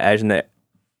game as an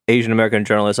Asian American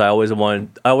journalist, I always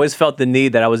felt the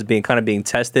need that I was being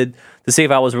tested to see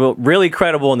if I was really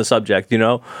credible in the subject.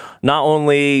 Not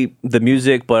only the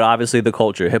music, but obviously the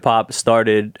culture. Hip hop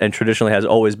started and traditionally has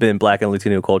always been Black and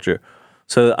Latino culture.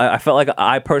 So I felt like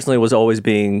I personally was always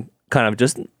being kind of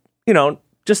just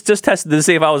tested to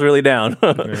see if I was really down,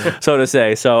 so to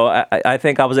say. So I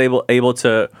think I was able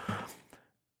to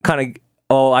kind of.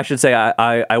 Oh, I should say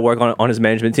I work on his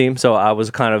management team, so I was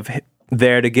kind of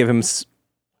there to give him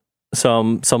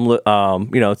some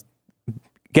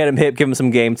get him hip, give him some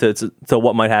game to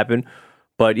what might happen.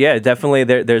 But yeah, definitely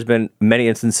there's been many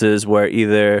instances where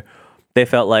either they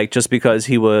felt like just because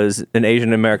he was an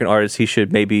Asian American artist, he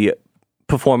should maybe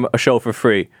perform a show for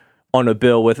free on a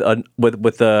bill with a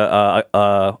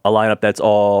lineup that's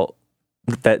all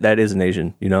that isn't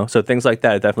Asian, So things like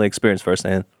that I definitely experienced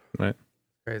firsthand. Right.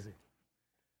 Crazy.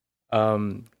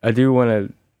 I do want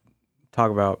to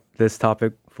talk about this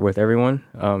topic with everyone.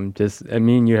 Me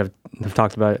and you have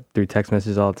talked about it through text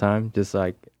messages all the time, just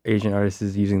like Asian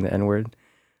artists using the N-word.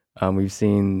 We've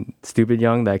seen Stupid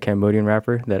Young, that Cambodian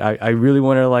rapper that I really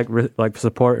want to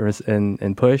support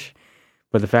and push,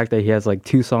 but the fact that he has like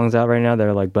 2 songs out right now that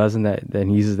are like buzzing that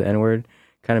he uses the N-word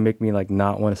kind of make me like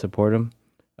not want to support him.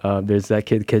 There's that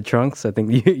Kid Trunks. I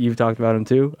think you've talked about him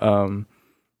too.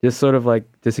 Just sort of like,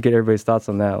 just to get everybody's thoughts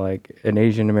on that, like an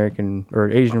Asian American or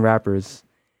Asian rappers,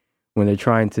 when they're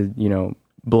trying to,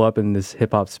 blow up in this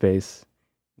hip hop space,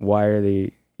 why are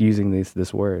they using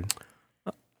this word?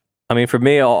 I mean, for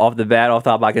me, off the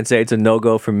top, I can say it's a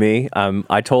no-go for me.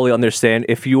 I totally understand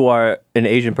if you are an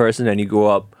Asian person and you grew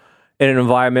up in an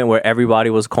environment where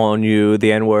everybody was calling you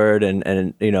the N-word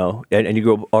and you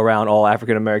grew up around all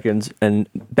African Americans, and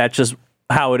that's just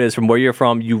how it is from where you're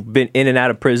from. You've been in and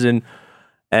out of prison.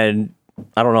 And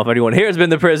I don't know if anyone here has been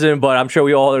to prison, but I'm sure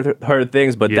we all heard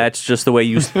things. But that's just the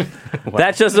way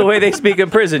that's just the way they speak in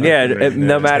prison. Yeah,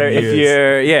 no matter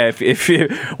if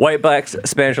you're white, black,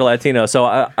 Spanish, or Latino. So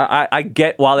I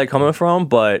get why they're coming from,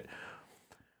 but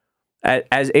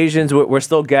as Asians, we're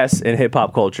still guests in hip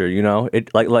hop culture.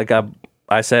 It like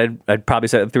I said, I'd probably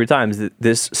said it 3 times.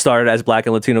 This started as Black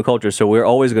and Latino culture, so we're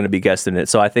always going to be guests in it.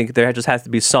 So I think there just has to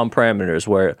be some parameters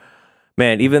where.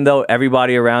 Man, even though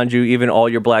everybody around you, even all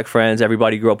your Black friends,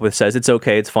 everybody you grew up with says it's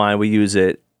okay, it's fine, we use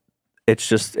it. It's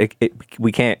just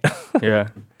we can't. Yeah.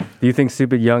 Do you think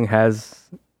Stupid Young has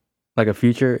like a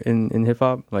future in hip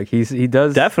hop? Like he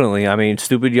does. Definitely. I mean,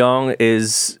 Stupid Young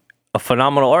is a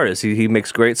phenomenal artist. He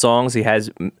makes great songs. He has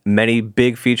many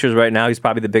big features right now. He's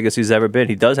probably the biggest he's ever been.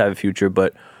 He does have a future,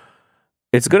 but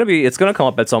it's gonna come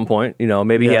up at some point. You know,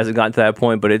 maybe he hasn't gotten to that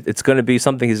point, but it's gonna be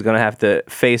something he's gonna have to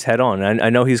face head on. And I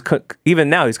know even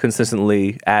now he's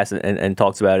consistently asked and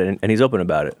talks about it, and he's open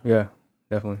about it. Yeah,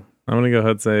 definitely. I'm gonna go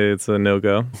ahead and say it's a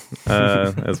no-go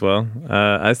as well.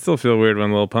 I still feel weird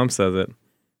when Lil Pump says it.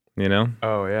 You know?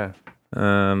 Oh yeah.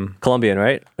 Colombian,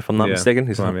 right? If I'm not mistaken,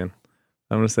 he's Colombian.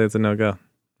 I'm gonna say it's a no-go.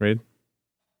 Reed?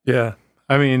 Yeah.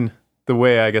 I mean, the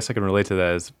way I guess I can relate to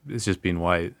that is just being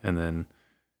white and then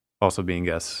also being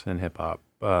guests in hip hop.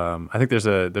 I think there's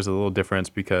a little difference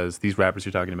because these rappers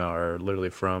you're talking about are literally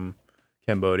from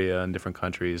Cambodia and different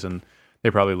countries, and they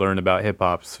probably learned about hip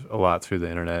hop a lot through the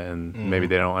internet, and maybe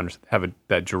they don't have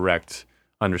that direct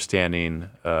understanding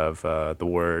of the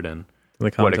word and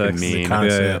what it can mean.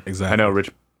 Exactly. I know Rich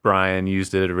Brian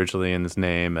used it originally in his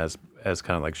name as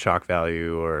kind of like shock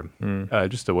value or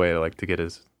just a way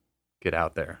to get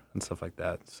out there and stuff like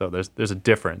that. So there's a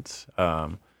difference.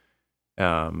 But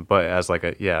as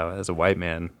as a white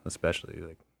man, especially,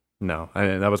 like, no, I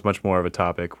mean, that was much more of a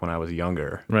topic when I was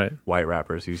younger. Right. White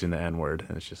rappers using the N-word,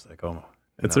 and it's just like, oh.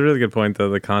 It's a really good point, though,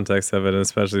 the context of it,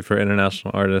 especially for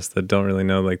international artists that don't really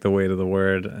know like the weight of the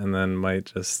word, and then might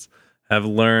just have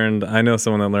learned. I know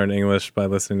someone that learned English by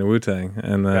listening to Wu-Tang,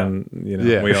 and then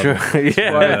we all. Sure.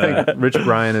 Well, I think Rich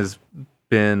Brian has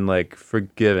been like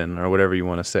forgiven or whatever you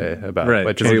want to say about right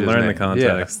but because he changed his learned the name.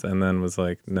 context and then was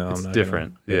like, no, It's I'm not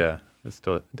different. gonna, Yeah, it's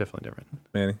still definitely different.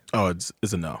 Manny? Oh, it's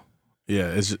a no. Yeah,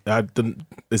 it's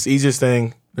it's the easiest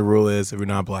thing. The rule is if you're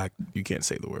not black, you can't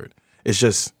say the word. It's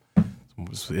just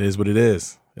it is what it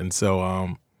is, and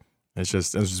so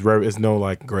it's no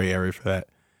like gray area for that.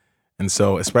 And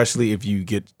so especially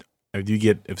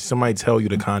if somebody tell you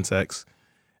the context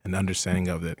and understanding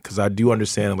of it, because I do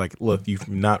understand, like, look, you're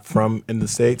not from in the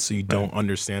States, so you don't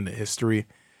understand the history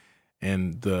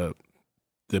and the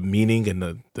meaning and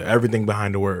the everything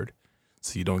behind the word,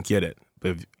 so you don't get it.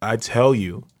 But if I tell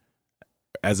you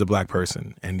as a black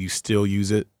person and you still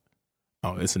use it,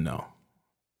 oh, it's a no.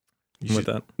 With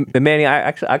that, Manny,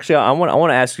 I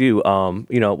want to ask you.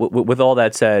 With all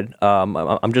that said,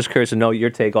 I'm just curious to know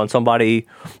your take on somebody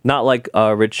not like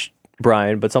Rich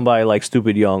Brian, but somebody like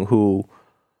Stupid Young, who,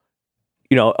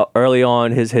 early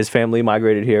on his family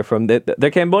migrated here from they're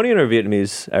Cambodian or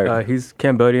Vietnamese, Eric? He's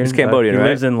Cambodian. He's Cambodian, he right?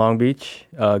 lives in Long Beach.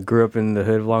 Grew up in the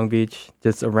hood of Long Beach,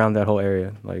 just around that whole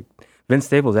area. Like Vince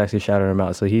Staples actually shouted him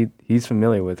out, so he's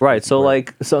familiar with. Right. So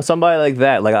somebody like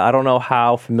that. Like, I don't know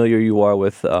how familiar you are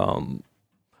with the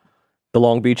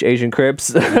Long Beach Asian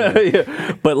Crips,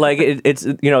 but like it's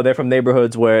they're from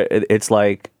neighborhoods where it's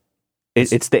like.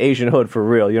 It's the Asian hood for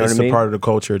real, you know what I mean? It's a part of the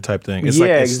culture type thing.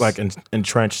 It's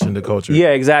entrenched in the culture. Yeah,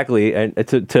 exactly. And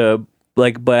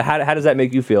but how does that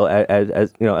make you feel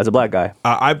as as a black guy?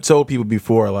 I've told people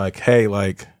before, like, hey,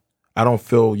 like, I don't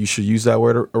feel you should use that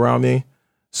word around me.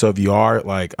 So if you are,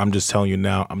 like, I'm just telling you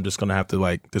now, I'm just gonna have to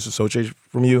like disassociate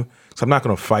from you. So I'm not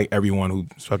gonna fight everyone who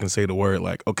fucking say the word.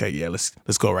 Like, okay, yeah, let's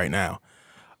go right now.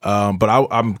 But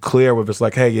I'm clear with it's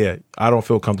like, hey, yeah, I don't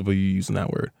feel comfortable you using that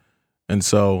word, and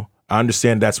so. I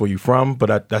understand that's where you're from,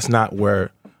 but that's not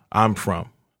where I'm from,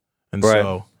 and right.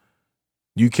 So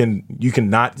you can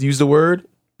not use the word,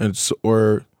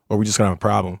 or we just gonna have a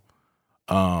problem.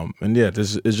 And yeah,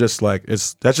 this is just like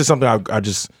that's just something I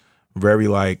just very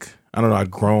like I don't know. I've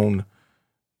grown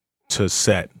to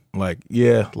set like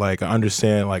like I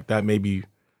understand like that may be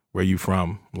where you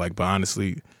from, like, but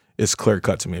honestly, it's clear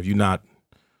cut to me. If you're not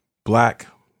black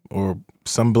or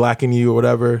some black in you or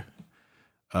whatever.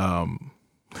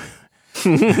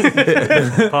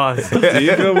 Pause. Do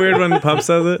you feel weird when Pump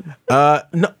says it?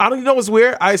 No, I don't even know what's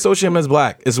weird. I associate him as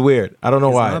black. It's weird. I don't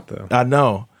know why. Not, though. I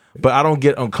know, but I don't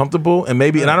get uncomfortable. And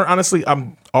maybe, and I don't honestly.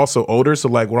 I'm also older, so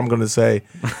like, what I'm gonna say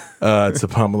to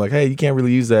Pump, like, hey, you can't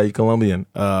really use that. You're Colombian.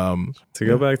 To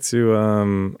go back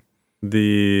to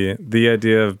the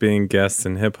idea of being guests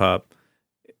in hip hop,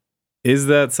 is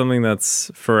that something that's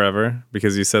forever?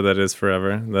 Because you said that is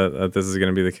forever. That this is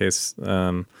going to be the case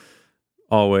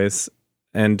always.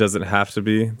 And does it have to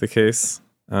be the case?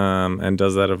 And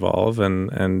does that evolve?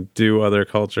 And do other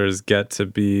cultures get to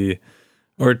be,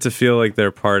 or to feel like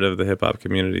they're part of the hip hop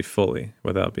community fully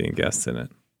without being guests in it?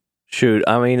 Shoot,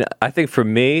 I mean, I think for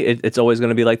me, it's always going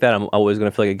to be like that. I'm always going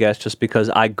to feel like a guest just because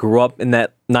I grew up in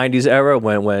that 90s era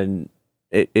when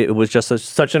it was just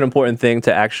such an important thing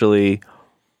to actually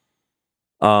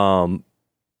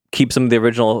keep some of the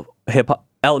original hip hop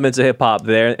elements of hip hop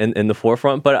there in the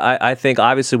forefront. But I think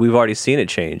obviously we've already seen it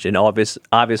change, and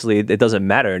obviously it doesn't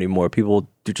matter anymore. People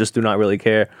do not really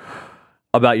care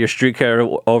about your street career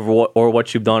over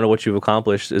what you've done or what you've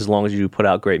accomplished, as long as you put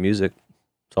out great music.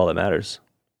 That's all that matters.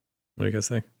 What do you guys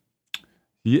think?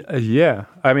 Yeah.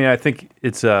 I mean, I think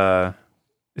it's a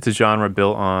genre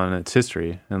built on its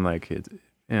history,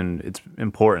 and it's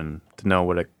important to know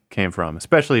what it came from,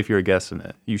 especially if you're a guest in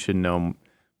it. You should know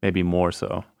maybe more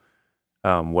so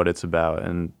what it's about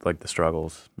and like the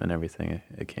struggles and everything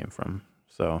it came from.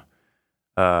 So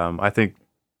I think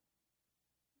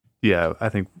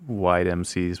white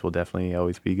MCs will definitely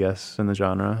always be guests in the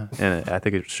genre, and I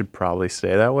think it should probably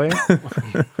stay that way.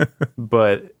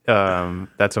 But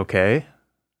that's okay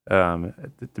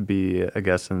to be a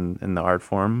guest in the art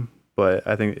form. But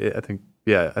I think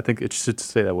it should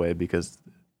stay that way because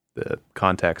the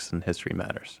context and history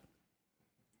matters.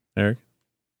 Eric?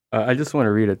 I just want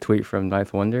to read a tweet from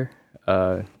Ninth Wonder.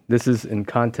 This is in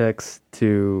context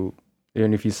to,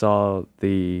 even if you saw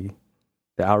the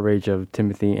outrage of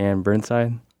Timothy Ann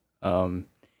Burnside.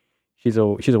 She's a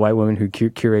white woman who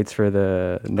curates for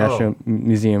the National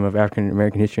Museum of African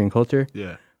American History and Culture.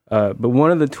 Yeah. But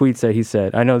one of the tweets that he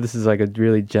said, I know this is like a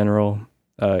really general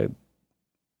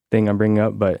thing I'm bringing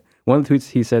up, but one of the tweets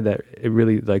he said that it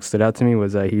really like stood out to me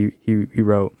was that he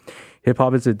wrote, "Hip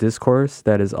hop is a discourse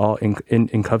that is all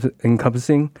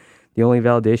encompassing. The only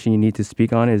validation you need to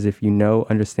speak on is if you know,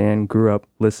 understand, grew up,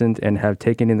 listened, and have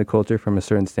taken in the culture from a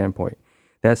certain standpoint.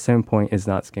 That standpoint is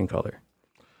not skin color."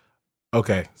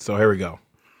 Okay, so here we go.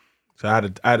 So I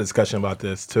had a discussion about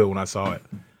this too when I saw it.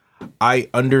 I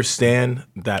understand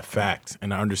that fact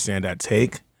and I understand that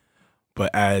take,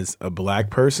 but as a black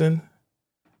person,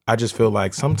 I just feel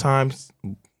like sometimes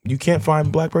you can't find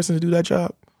a black person to do that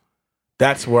job.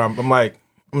 That's where I'm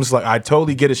just like, I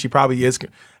totally get it. She probably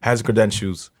has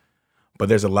credentials, but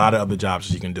there's a lot of other jobs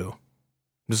she can do.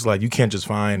 Just like, you can't just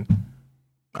find,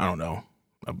 I don't know,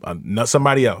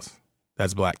 somebody else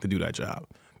that's black to do that job,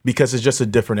 because it's just a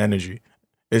different energy.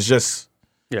 It's just,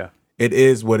 it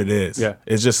is what it is. Yeah.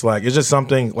 It's just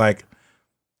something like,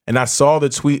 and I saw the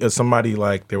tweet of somebody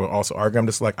like, they were also arguing. I'm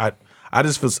just like, I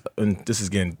just feel, and this is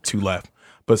getting too left,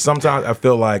 but sometimes I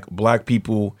feel like black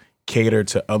people cater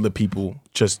to other people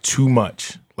just too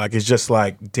much. Like, it's just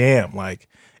like, damn, like,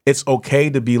 it's okay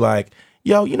to be like,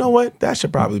 yo, you know what? That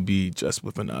should probably be just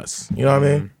within us. You know what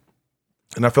I mean?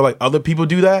 And I feel like other people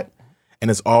do that,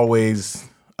 and it's always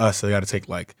us. So they got to take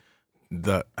like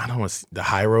the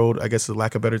high road, I guess, for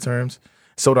lack of better terms.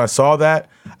 So when I saw that,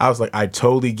 I was like, I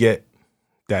totally get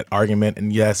that argument.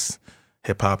 And yes,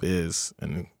 hip hop is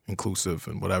inclusive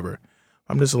and whatever.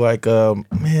 I'm just like,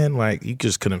 man, like, you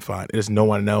just couldn't find. There's no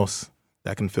one else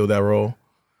that can fill that role.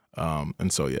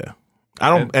 And so yeah,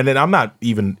 and then I'm not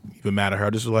even mad at her. I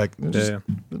just like, But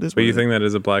you think that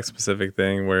is a black specific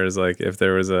thing? Whereas like, if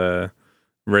there was a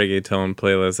reggaeton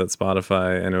playlist at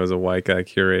Spotify and it was a white guy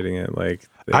curating it, like,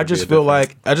 I just feel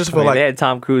like they had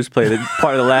Tom Cruise play the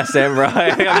part of The Last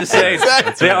Samurai. I'm just saying,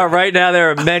 right now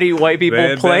there are many white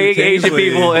people playing Asian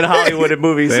people in Hollywood and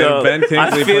movies. So Ben Kingsley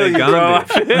I feel you, bro.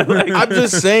 I'm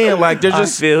just saying, like, there's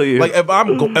just, I feel you. Like, if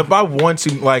I want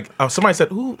to, like, somebody said,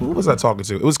 who was I talking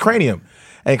to? It was Cranium,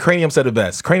 and Cranium said it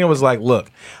best. Cranium was like,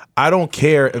 look, I don't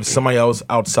care if somebody else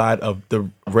outside of the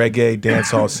reggae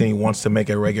dancehall scene wants to make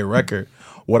a reggae record.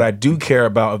 What I do care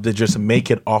about, if they just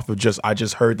make it off of I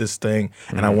just heard this thing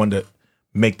and I wanted to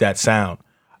make that sound.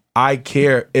 I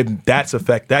care if that's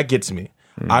effect, that gets me.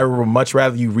 I would much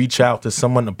rather you reach out to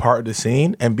someone a part of the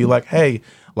scene and be like, hey,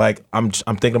 like, I'm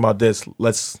thinking about this.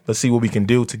 Let's see what we can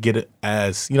do to get it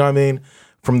as, you know what I mean,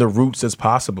 from the roots as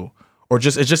possible. Or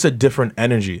it's just a different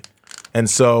energy. And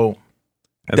so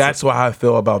that's why I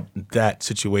feel about that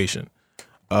situation.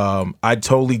 I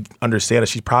totally understand that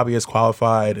she probably is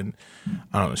qualified, and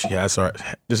I don't know, she has her.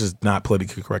 This is not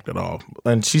politically correct at all,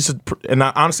 and and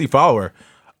I honestly follow her.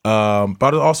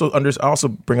 But I also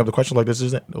bring up the question, like, this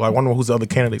isn't, like, I wonder who the other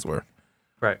candidates were.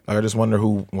 Right. Like, I just wonder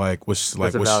who, like, was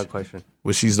like, That's a valid question.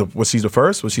 Was she the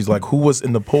first? Was she like, who was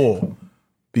in the poll?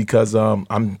 Because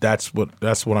that's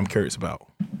what I'm curious about.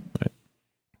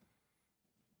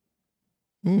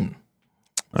 Right.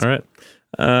 All right.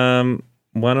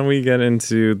 Why don't we get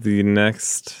into the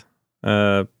next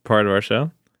part of our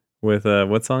show with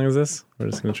what song is this? We're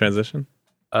just going to transition.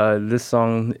 This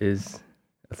song is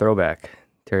a throwback.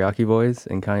 Teriyaki Boys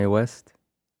and Kanye West.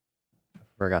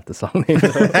 Forgot the song name.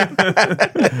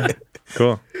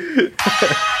 Cool.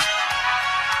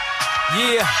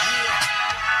 Yeah.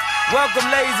 Welcome,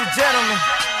 ladies and gentlemen.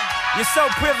 You're so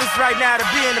privileged right now to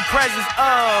be in the presence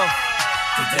of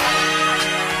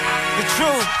the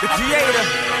truth, the creator,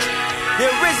 the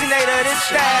originator of this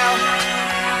style.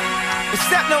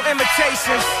 Accept no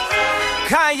imitations.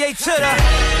 Kanye to the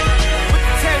with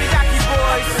the Teriyaki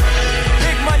Boys.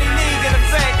 Big money need in the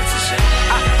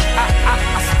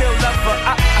still love her,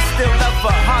 I still love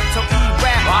her ハートいい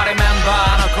rap I remember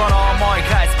あの頃思い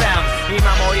返すペン今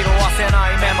も色褪せ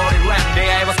ないメモリーラン出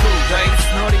会いはスクールデイ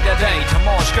ズノリでデータ申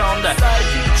し込んで最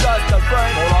近 just a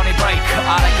friend もろにブレイク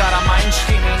あれから毎日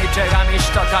君に手紙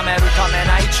したためるため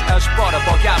ないチエスポル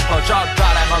ボキャップジョブ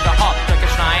誰もがほっとけ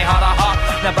しない腹ホ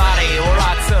ッなバディを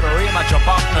楽する今じゃ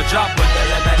僕のジョブで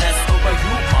レベネス over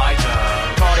you my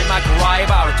girl取り巻くライ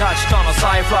バルたちとの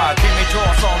サイファー君と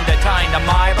遊んでたいんだ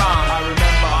毎晩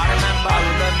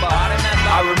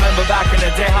I remember back in the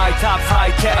day high tops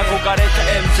high tech 憧れた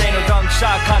MJ のドンキシ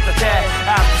ャ片手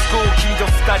After school 君と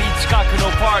二人近くの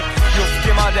パーク夜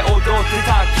更けまで踊って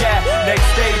たっけ Next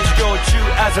stage 授業中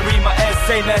as I read my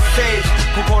essay message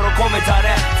心込めた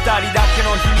ね二人だけ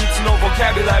の秘密のボキ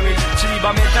ャブラリー散り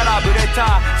ばめたらブレ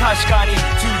た確かに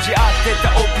通じ合って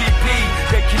た OPP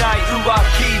できない浮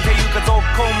気っていうか続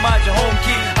婚マジ本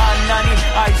気あんなに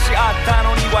愛し合った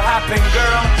のに What happened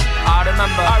girl I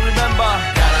remember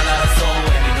Got a lot of soul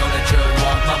and you know that you're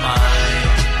on my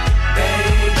mind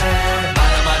Baby ま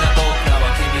だまだ僕らは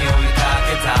君を追いか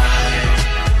けたい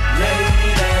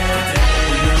Lady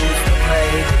we used to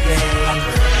play the game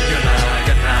You're not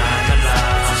gonna lie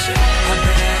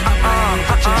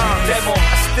でも I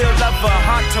still love her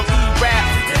ハートいい rap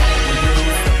We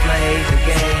used to play the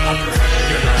game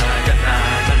You're not gonna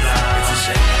lie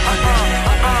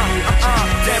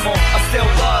でも I still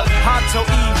love ハート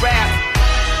いい rap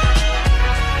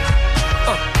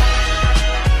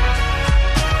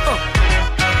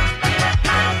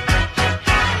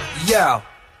Yo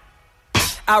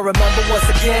I remember once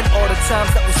again all the times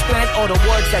that we spent all the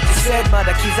words that you said ま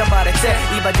だ刻まれて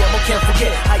今でも can't forget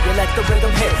how you let the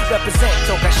rhythm hit represent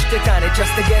とかしてたね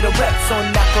just to get a rep そん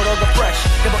な頃が fresh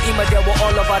でも今では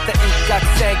all about the 一攫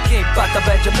千金 about the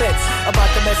Benjamins about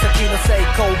the 目先の成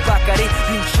功ばかり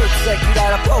You should say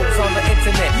that I pose on the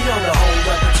internet You know the whole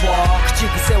repertoire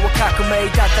口癖は革命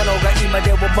だったのが今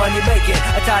では money making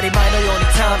当たり前のよう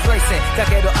に time's racing だ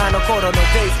けどあの頃の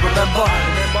days remember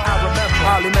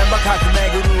I remember 駆け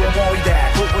巡る思い出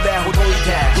ここでほどい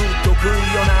てぐっとくる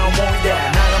ような思い出眺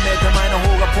めた前の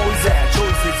方がポイズンチョ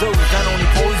イスせずなのに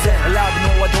ポイズン選ぶ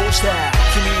のはどうして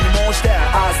君に申して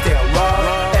I still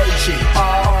love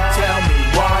H.E.R. Tell me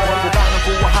why 他の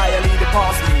子は流行りで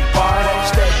pass me by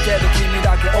してけど君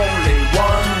だけ only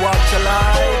one Do what you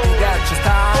like That's your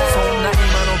style そんな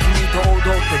今の君と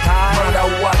踊ってたいまだ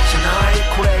終わっちゃない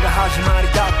これが始まり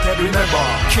だって Remember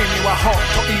君はほん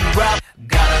といい rap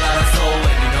Got a lot of soul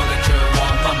and you know that you're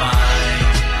on my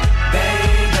mind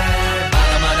Baby ま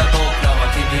だまだ僕らは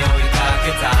君を追いか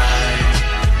けたい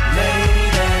Lady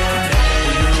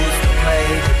we used to play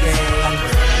the game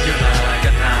You're not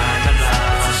gonna lie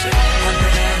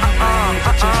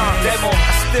でも I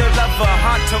still love her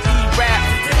ハートいい rap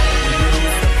We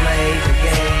used to play the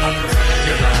game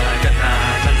You're not gonna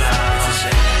lie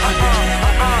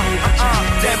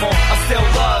でも I still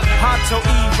love ハート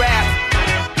いい rap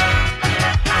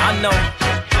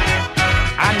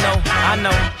I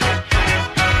know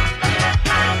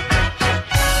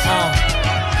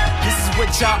This is what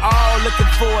y'all all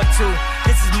looking forward to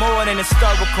This is more than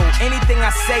historical Anything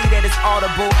I say that is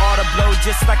audible blow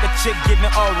just like a chick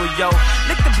giving Oreo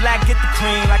Lick the black, get the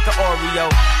cream like an Oreo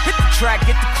Hit the track,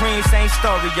 get the cream, same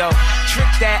story, yo Trick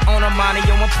that on Armani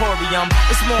Emporium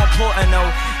It's more important,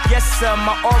 though Yes, sir,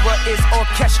 my aura is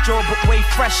orchestral but way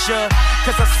fresher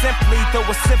Cause I simply throw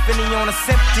a symphony on a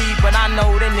sympty But I know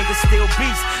that niggas still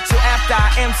beast So after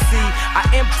I MC, I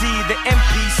empty the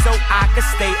MP So I can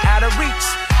stay out of reach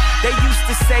They used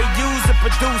to say you's a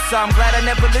producer I'm glad I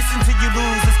never listened to you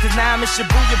losers Cause now I'm in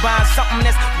Shibuya buying something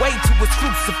that's way too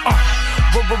exclusive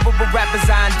Rappers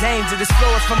are in danger This flow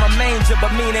is from a manger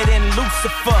But mean it in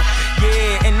Lucifer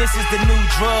Yeah, and this is the new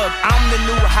drug I'm the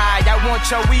new high I want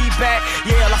your weed back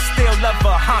Yeah, I still love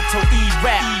her Honto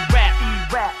E-rap E-rap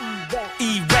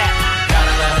E-rap Got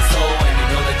a lot of soul And you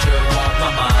know that you're on my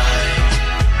mind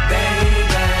Baby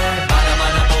まだ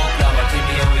まだ僕らは君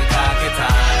を追いかけた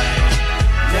い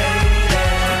Lady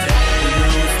we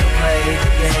used to play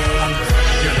the game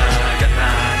You're not gonna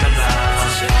lie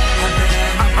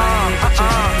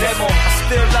でも I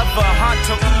still love her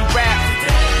Honto E-rap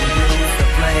We used to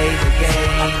play the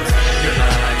game You're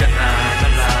not gonna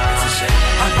lie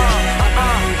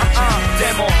で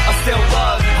も I still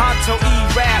love Honto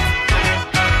E-rap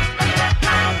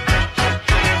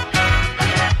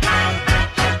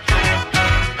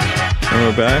And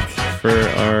we're back for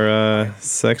our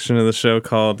section of the show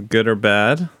called Good or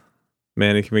Bad.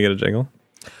 Manny, can we get a jingle?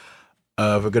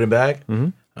 For good and bad? Mm-hmm.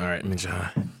 All right, let me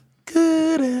try.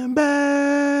 Good and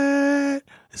bad.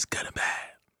 It's good and bad.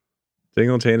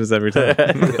 Jingle changes every time.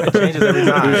 It changes every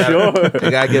time.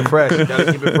 You gotta get fresh. You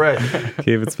gotta keep it fresh.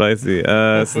 Keep it spicy.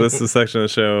 So this is a section of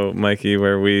the show, Mikey,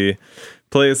 where we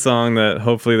play a song that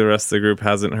hopefully the rest of the group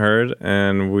hasn't heard,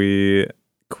 and we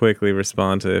quickly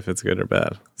respond to if it's good or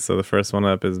bad. So the first one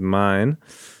up is mine,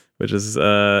 which is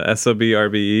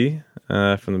SOBRBE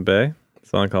from the Bay. A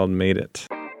song called Made It.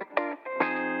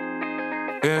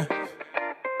 Yeah.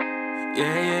 Yeah,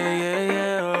 yeah, yeah,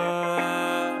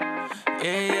 yeah.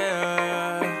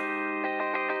 Yeah,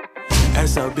 yeah.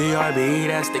 SOBRBE,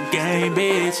 that's the game,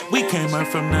 bitch. We came up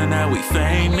from none, now we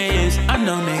famous. I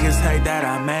know niggas hate that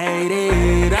I made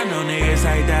it. I know niggas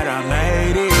hate that I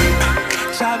made it.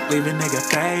 Chop, leave a nigga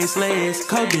faceless.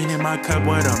 Codeine in my cup,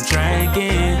 what I'm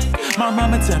drinking. My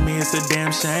mama tell me it's a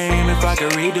damn shame. If I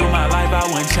could redo my life, I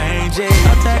wouldn't change it.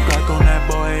 Up that Glock on that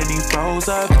boy and he froze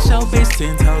up. Show bitch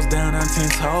 10 toes down, I'm 10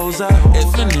 toes up.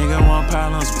 If a nigga want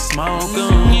problems, we smoke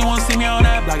 'em. You won't see me on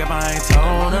that block if I ain't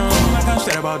told him. Like I'm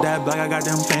straight about that block, I got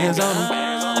them fans on him.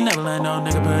 I never let no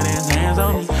nigga put his hands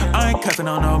on me. I ain't cussing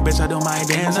on no bitch, I do my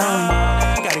dance on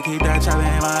me. Gotta keep that chopper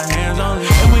in my hands on me.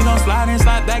 And we gon' slide and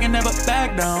slide back and never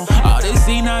back down. All this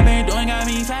scene I've been doing got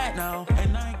me fat now.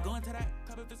 And I ain't going to that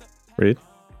club if it's a... Reed?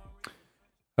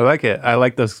 I like it. I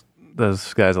like those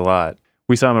guys a lot.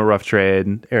 We saw them at Rough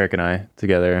Trade, Eric and I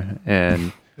together,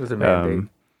 and It was a mandate.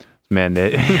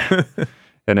 mandate.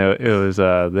 And it was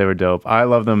they were dope. I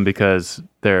love them because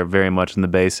they're very much in the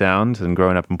Bay sound, and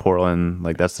growing up in Portland,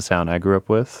 like that's the sound I grew up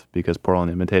with because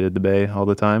Portland imitated the Bay all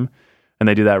the time. And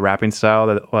they do that rapping style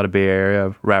that a lot of Bay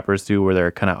Area rappers do, where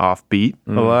they're kind of offbeat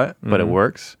a lot, but it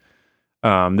works.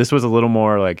 This was a little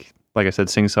more like I said,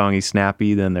 sing-songy,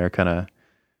 snappy than their kind of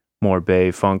more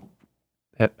Bay funk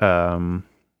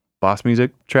boss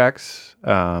music tracks.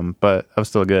 But that was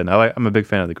still good. I'm a big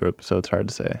fan of the group, so it's hard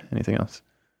to say anything else.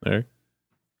 Eric?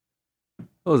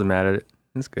 I wasn't mad at it.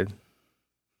 It's good.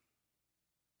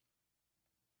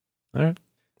 All right.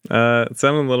 It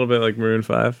sounded a little bit like Maroon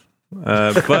 5.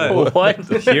 But What?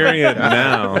 hearing it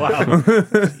now,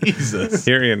 Jesus.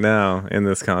 hearing it now in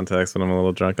this context when I'm a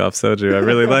little drunk off soju, I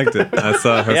really liked it. I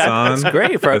saw Hassan. Yeah, that's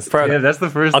great for that's the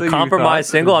first a compromise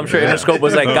single. I'm sure Interscope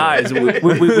was like, guys,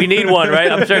 we need one,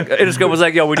 right? I'm sure Interscope was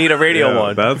like, yo, we need a radio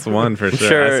one. That's one for sure.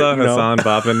 Sure, I saw you know. Hassan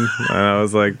bopping, and I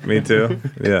was like, me too.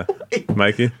 Yeah.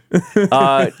 Mikey?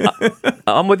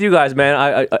 I'm with you guys,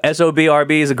 man.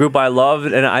 SOBRB is a group I love,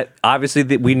 and obviously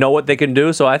we know what they can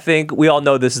do. So I think we all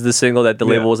know this is the single that the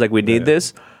label was like, we need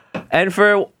this. And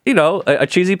for a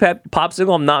cheesy pop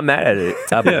single, I'm not mad at it.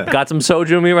 I've got some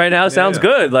soju in me right now. Sounds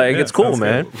good. Like it's cool,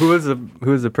 man. Who was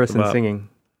the person singing?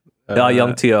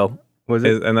 Young T.O. Was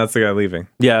it? And that's the guy leaving.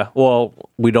 Yeah. Well,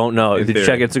 we don't know. In Did you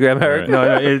theory. check Instagram, Eric?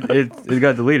 Right. No, it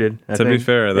got deleted. To be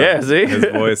fair, though, Yeah, see? his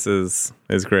voice is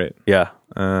great. Yeah.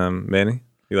 Manny,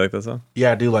 you like that song?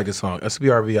 Yeah, I do like this song.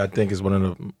 SBRB, I think, is one of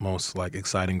the most like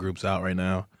exciting groups out right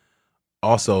now.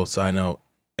 Also, side note,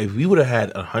 if we would have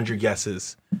had 100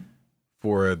 guesses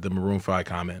for the Maroon 5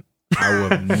 comment, I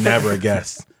would have never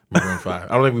guessed Maroon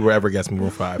 5. I don't think we would ever guess Maroon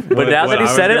 5. But now what that he I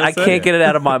was said it, gonna I say. can't get it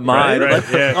out of my mind. Right,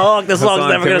 Like, yeah. oh, this song's Hassan,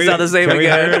 never can going to sound the same can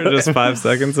again. We hear just 5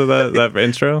 seconds of that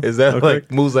intro? Is that real like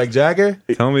quick? moves like Jagger?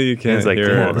 Tell me you can't It's like,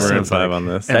 hear yeah, this Maroon sounds 5 like- on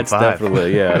this. That's M5.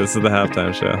 definitely, yeah. This is the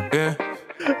halftime show. Yeah.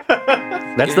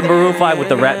 That's the Maroon 5 with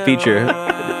the rap feature.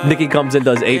 Nikki comes in,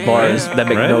 does 8 bars that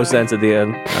make no Right. sense at the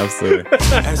end. Absolutely.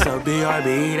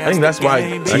 SOBRB, I think that's why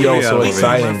That could T.O. be is so elevated.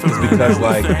 exciting. Is because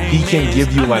like he can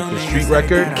give you like the street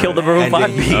record, Kill the Maroon and then 5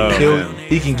 he beat. can, Oh, man.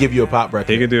 he can give you a pop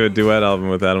record. He could do a duet album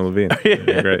with Adam Levine.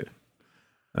 Great.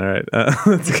 All right.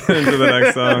 Let's get into the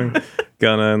next song.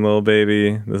 Gunna and Lil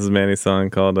Baby. This is Manny's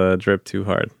song called Drip Too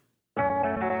Hard.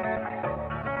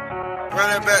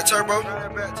 Run it back, turbo.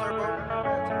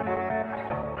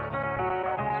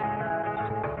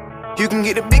 You can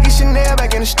get the biggest Chanel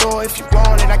back in the store if you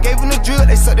want it. I gave them the drill,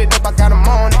 they sucked it up, I got them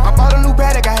on it. I bought a new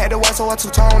Patek, I had to watch, so I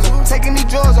two-toned it. Taking these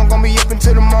drugs, I'm gonna be up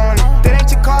until the morning. That ain't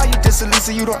your car, you just a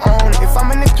Lisa, you don't own it. If I'm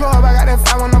in the club, I got that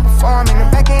 5 when I'm performing. The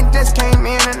back end desk came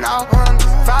in and all runners.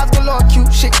 5 galore,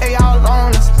 cute shit, they all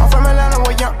on us. I'm from Atlanta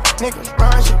where young niggas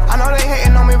run shit. I know they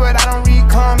hating on me, but I don't read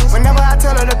comments. Whenever I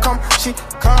tell her to come, she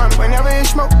come. Whenever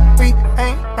it's smoke, we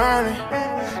ain't running.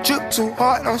 Drip too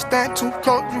hard, don't stand too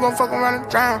close. You gon' fuck around and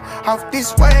drown. Off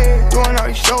this way, doing all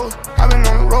these shows. I been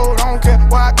on the road, I don't care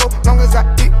where I go, long as I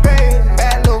get paid.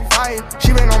 Bad little vibe,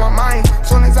 she been on my mind.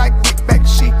 Soon as I get back,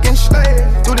 she can slay.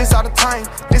 Do this all the time,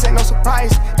 this ain't no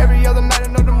surprise. Every other night,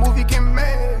 another movie get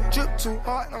made. Drip too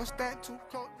hard, don't stand too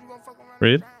close. You gon' fuck around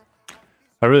Reed? and drown.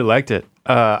 I really liked it.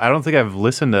 I don't think I've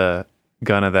listened to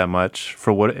Gunna that much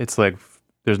for what it's like.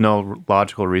 There's no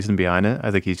logical reason behind it.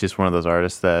 I think he's just one of those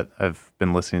artists that I've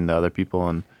been listening to other people,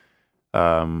 and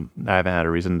I haven't had a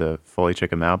reason to fully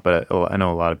check him out, but I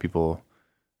know a lot of people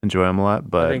enjoy him a lot.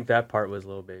 But I think that part was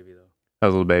Lil Baby though. That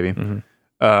was Lil Baby.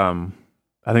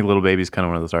 I think Lil Baby's kind of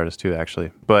one of those artists too,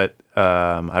 actually. But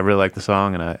I really like the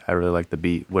song, and I really like the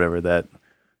beat, whatever that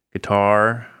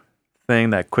guitar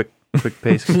thing, that quick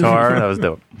pace guitar, that was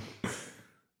dope.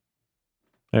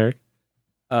 Eric?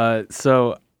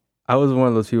 So I was one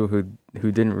of those people who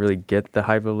didn't really get the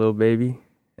hype of Lil Baby,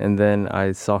 and then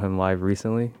I saw him live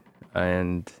recently,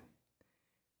 and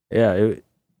yeah,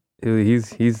 he's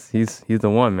the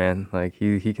one, man. Like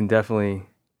he can definitely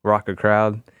rock a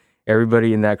crowd.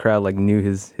 Everybody in that crowd like knew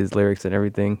his lyrics and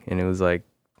everything, and it was like,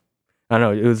 I don't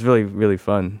know, it was really, really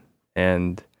fun.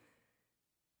 And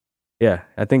yeah,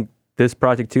 I think this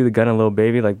project too, the Gunna Lil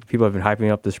Baby, like people have been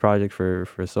hyping up this project for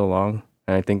so long,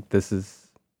 and I think this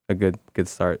is a good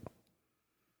start.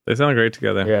 They sound great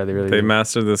together. Yeah, they really They do.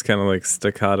 mastered this kind of like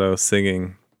staccato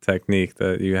singing technique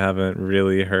that you haven't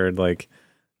really heard like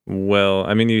well.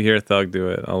 I mean, you hear Thug do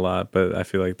it a lot, but I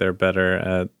feel like they're better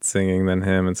at singing than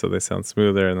him, and so they sound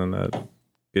smoother, and then that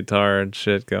guitar and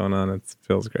shit going on, it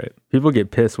feels great. People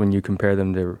get pissed when you compare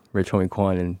them to Rich Homie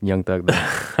Quan and Young Thug.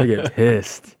 They get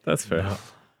pissed. That's fair.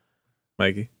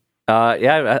 Mikey?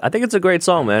 Yeah, I think it's a great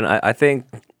song, man. I think,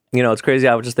 it's crazy.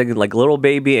 I was just thinking like Lil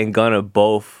Baby and Gunna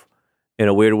both, in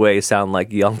a weird way, sound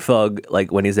like Young Thug,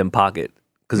 like when he's in Pocket.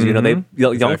 Because,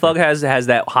 Young Thug has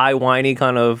that high, whiny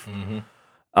kind of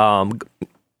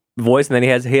voice, and then he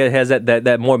has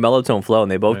that more mellow tone flow,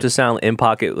 and they both just sound in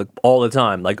Pocket like all the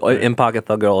time, like in Pocket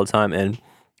Thugger all the time. And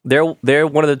they're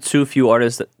one of the too few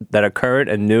artists that are current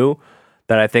and new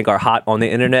that I think are hot on the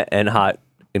internet and hot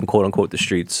in quote unquote the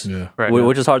streets. Yeah, right.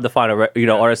 Which is hard to find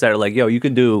artists that are like, yo, you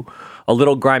could do a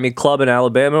little grimy club in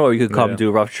Alabama, or you could come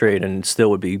do Rough Trade, and it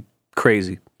still would be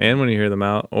crazy. And when you hear them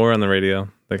out or on the radio,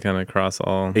 they kind of cross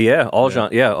all. Yeah,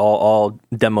 all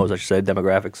demos, I should say,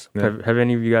 demographics. Yeah. Have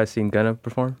any of you guys seen Gunna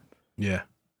perform? Yeah.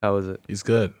 How was it? He's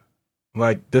good.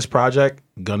 Like this project,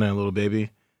 Gunna and Lil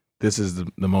Baby, this is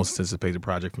the most anticipated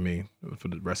project for me for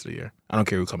the rest of the year. I don't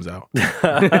care who comes out.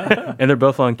 And they're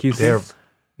both on QC.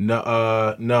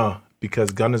 No,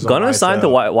 because Gunna's signed to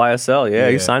YSL. Yeah,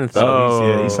 he signed to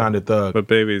Thug. He signed to Thug. But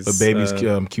Baby's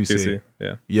QC.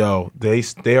 Yeah. Yo,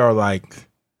 they are like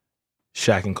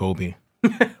Shaq and Kobe.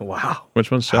 Wow.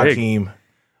 Which one's Shaq? Hakeem.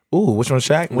 Ooh, which one's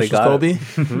Shaq? Which one's Kobe?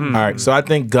 All right, so I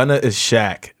think Gunna is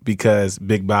Shaq because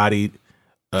big bodied,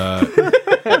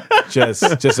 just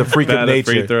a freak of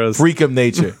nature. Freak of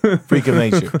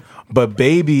nature. But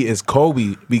Baby is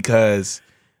Kobe because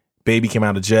Baby came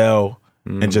out of jail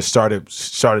and just started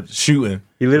shooting.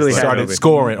 He literally started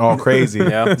scoring all crazy.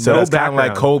 So it's kind of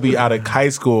like Kobe out of high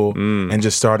school and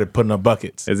just started putting up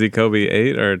buckets. Is he Kobe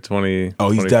 8 or 20? Oh,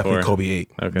 he's definitely Kobe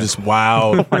 8. Okay. Just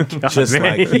wild. Just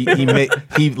man.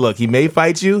 Like he may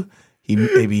fight you. He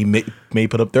may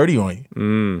put up 30 on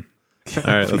you. All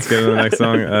right, let's get to the next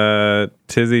song.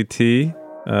 Tizzy T,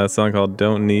 a song called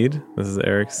Don't Need. This is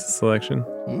Eric's selection.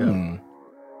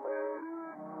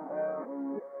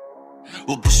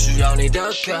 我不需要你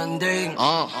的肯定，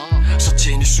收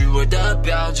起你虚伪的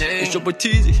表情。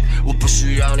我不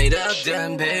需要你的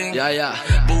点评，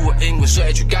不会因为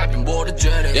谁去改变我的决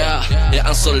定。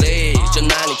I'm so lit， 就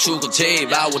拿你出口气，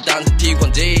把我当成提款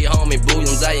机，后面不用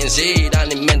再演戏，当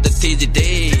你面对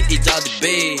TGD， 一招地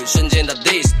毙，瞬间到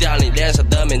底撕掉你脸上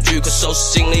的面具，快收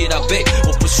拾心里逃避。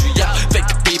我不需要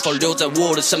fake people 留在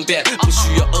我的身边，不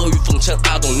需要阿谀奉承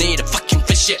I don't need a fucking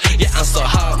face shit。I'm so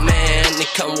hot man， 你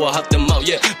看我好的冒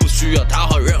烟，不需要讨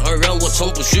好任何人，我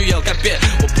从不需要改变。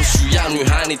我不需要女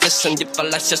孩，你在深夜发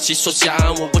来消息说想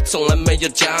我从来没有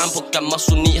强迫，干嘛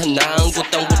说你很难过？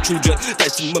当我出现，但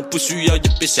是们不需要也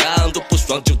别想，多不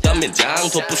爽就当面讲，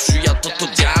错不需要偷偷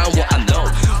讲。我 I know，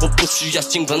 我不需要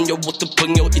新朋友，我的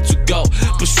朋友已足够，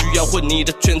不需要混你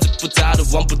的圈子复杂的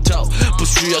望不透，不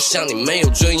需要像你没有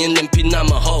尊严，脸皮那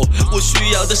么厚。我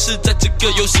需要的是在这个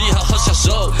游戏好好享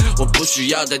受，我不需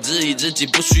要再质疑自己，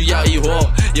不需要疑惑，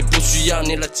也不需要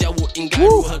你来教我应该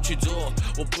如何去做。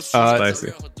我不需要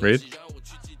Spicy. Read?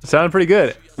 Sounded pretty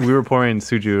good. We were pouring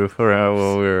Soju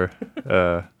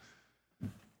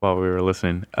while we were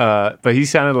listening. But he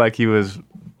sounded like he was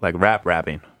like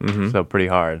rapping, so pretty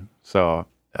hard. So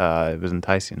it was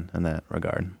enticing in that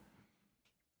regard.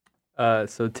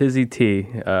 So Tizzy T,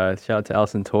 shout out to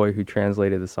Alison Toy who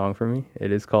translated the song for me.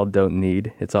 It is called Don't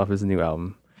Need. It's off his new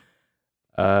album.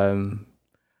 To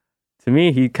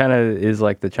me, he kind of is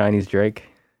like the Chinese Drake.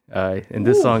 And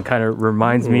this song kind of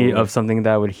reminds me of something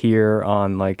that I would hear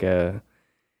on like a,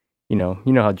 you know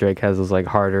how Drake has those like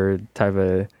harder type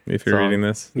of If you're song. reading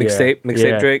this. Mixtape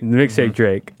Drake. Mixtape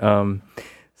Drake.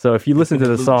 So if you listen to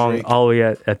the Luke song Drake. all the way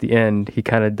at the end, he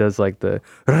kind of does like the,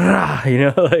 rah,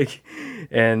 like,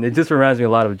 and it just reminds me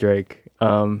a lot of Drake.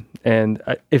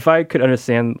 If I could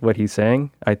understand what he's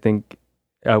saying, I think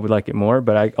I would like it more.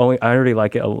 But I already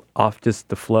like it off just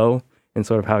the flow and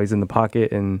sort of how he's in the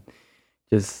pocket and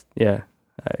just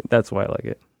that's why I like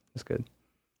it. It's good.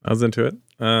 I was into it.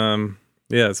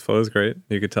 Yeah, his flow is great.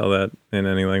 You could tell that in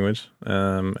any language.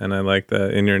 And I like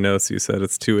that in your notes you said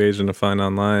it's too Asian to find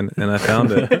online, and I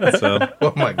found it. So,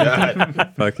 Oh my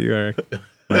god. fuck you, Eric.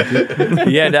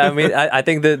 Yeah, no, I mean, I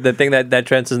think the thing that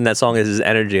transcends in that song is his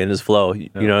energy and his flow. You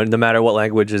know, no matter what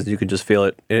language is, you can just feel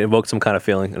it. It evokes some kind of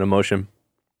feeling and emotion.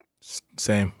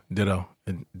 Same, ditto.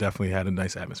 It definitely had a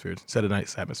nice atmosphere. Set a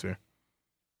nice atmosphere.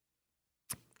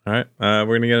 All right,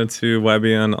 we're gonna get into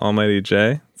YBN Almighty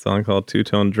J, a song called Two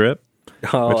Tone Drip,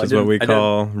 which is what we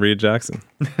call Reed Jackson.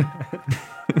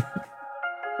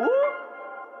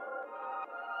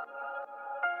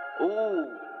 Ooh.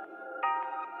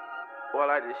 Boy, I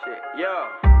like this shit. Yo.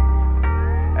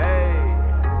 Hey.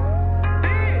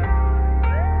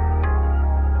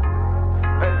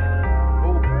 Hey.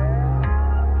 Ooh.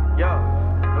 Yo.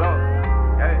 Hello.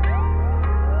 Hey.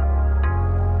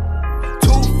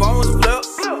 Two phones flip.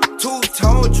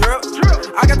 Two-tone drip.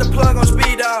 I got the plug on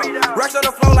speed dial. Racks on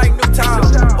the floor like Newtown.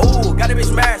 Ooh, got a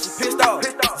bitch mad, she pissed off.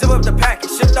 Zip up the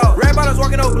package, shipped off. Red bottles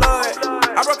walking no blood.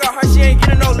 I broke out her, she ain't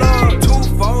getting no love. Two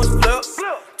phones flip.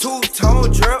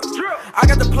 Two-tone drip. I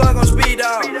got the plug on speed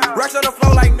dial. Racks on the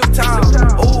floor like Newtown.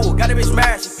 Ooh, got a bitch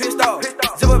mad, she pissed off.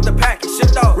 Zip up the package,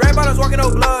 shipped off. Red bottles walking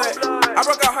no blood. I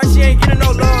broke out her, she ain't getting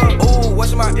no love. Ooh,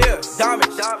 what's in my ear?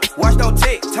 Diamonds. Watch don't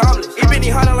tick, timeless. Even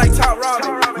hunter like top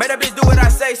ramen. Made that bitch do what I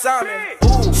say, Simon.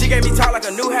 Ooh, she gave me top like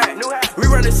a new hat. We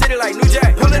run the city like New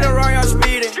Jack. Pulling around, y'all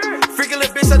speeding. Freaking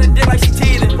little bitch on the dick like she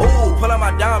teething. Ooh, pull out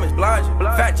my diamonds, blind you.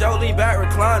 Fat Joe lean back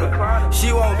recliner.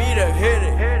 She want me to hit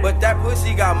it, but that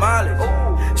pussy got mileage.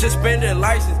 Suspended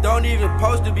license, don't even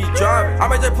supposed to be driving. I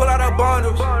might just pull out her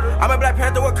bundles. I'm a Black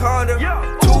Panther Wakanda.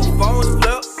 Two phones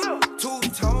flip,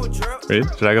 two-tone drip. Reed,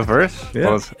 Should I go first?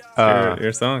 yeah, Well,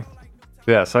 your song.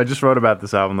 yeah, so I just wrote about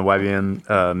this album, the YBN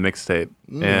mixtape.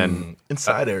 And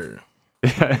Insider.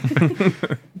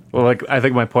 well, like I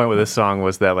think my point with this song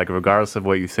was that like regardless of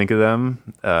what you think of them,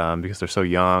 because they're so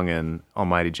young and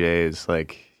Almighty J is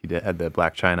like he had the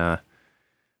Black China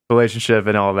relationship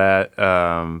and all that,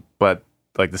 but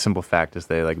like the simple fact is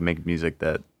they like make music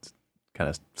that kind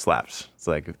of slaps. It's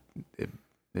like it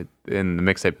and the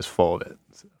mixtape is full of it,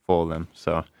 it's full of them.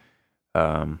 So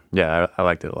yeah, I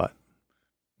liked it a lot.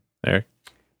 Eric?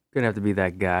 Gonna have to be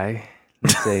that guy.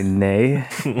 Say nay.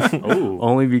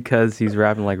 Only because he's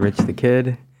rapping like Rich the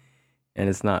Kid, and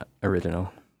it's not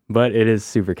original, but it is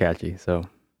super catchy. So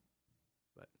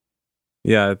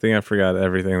Yeah, I think I forgot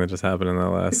everything that just happened in the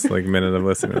last like minute of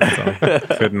listening to the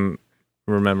song. Couldn't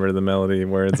remember the melody,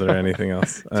 words, or anything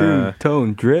else.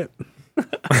 two-tone drip.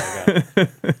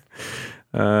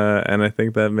 And I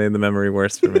think that made the memory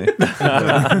worse for me.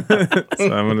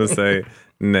 So I'm gonna say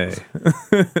nay.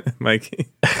 Mikey.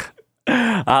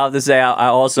 I have to say, I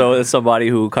also, as somebody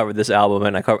who covered this album,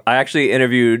 and I actually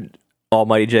interviewed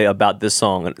Almighty J about this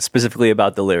song, specifically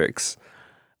about the lyrics.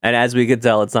 And as we could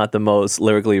tell, it's not the most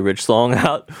lyrically rich song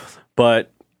out,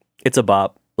 but it's a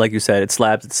bop. Like you said, it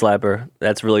slaps, it's slapper.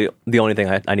 That's really the only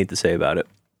thing I need to say about it.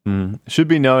 Should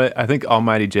be noted, I think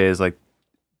Almighty J is like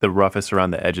the roughest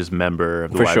around the edges member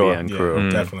of the For YBN sure. crew.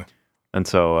 Definitely. And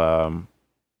so,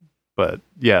 but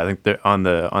yeah, I think they're on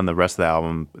the rest of the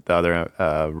album, the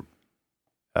other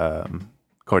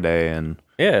Corday and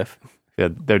Yeah. they're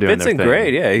doing Fits their in thing.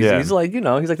 great, yeah. He's like, he's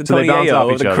like the So they Tony bounce off Ayo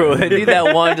of each the other. crew. They need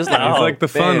that one, just like, It's oh, like the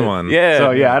fun man. one. Yeah.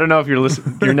 So yeah, I don't know if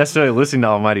you're necessarily listening to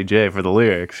Almighty J for the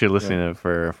lyrics. You're listening to it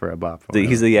for a bop.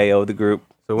 He's the Ayo of the group.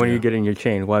 So when are you getting your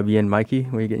chain? YBN Mikey?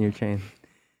 When are you getting your chain?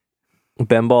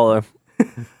 Ben Baller.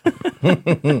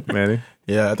 Manny?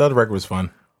 Yeah, I thought the record was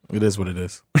fun. It is what it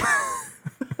is.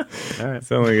 All right.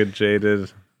 Sound like a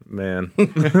jaded man.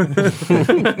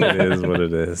 It is what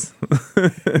it is.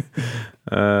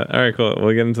 All right, cool.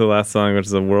 We'll get into the last song, which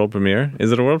is a world premiere.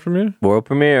 Is it a world premiere? World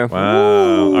premiere.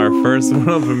 Wow. Our first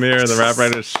world premiere of the Rap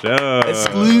Writers Show.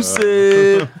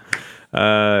 Exclusive.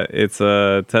 It's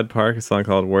a Ted Park, a song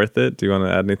called Worth It. Do you want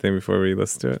to add anything before we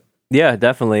listen to it? Yeah,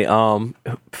 definitely.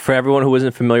 For everyone who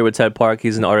isn't familiar with Ted Park,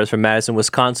 he's an artist from Madison,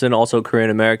 Wisconsin, also Korean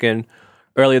American.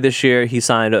 Earlier this year, he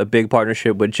signed a big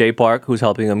partnership with J Park, who's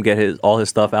helping him get all his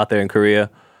stuff out there in Korea.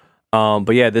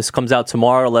 But yeah, this comes out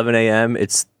tomorrow, 11 a.m.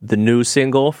 It's the new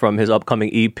single from his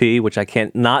upcoming EP, which I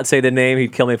can't not say the name.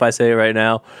 He'd kill me if I say it right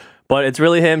now. But it's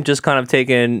really him just kind of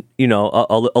taking, a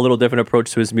little different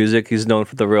approach to his music. He's known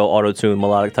for the real auto-tune,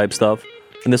 melodic type stuff.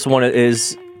 And this one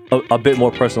is a bit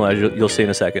more personal, as you'll see in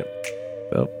a second.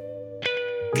 Dope.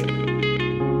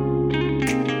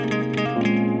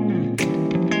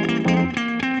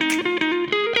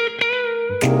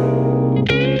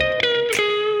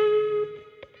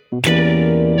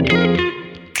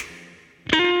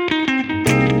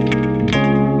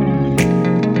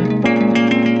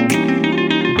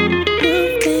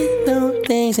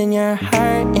 In your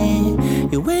heart,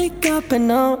 and you wake up and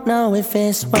don't know if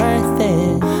it's worth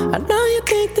it. I know you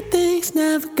think that things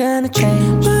never gonna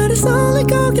change, but it's only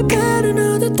gonna get better.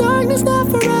 No, the darkness not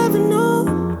forever.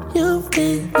 No, you've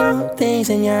been through things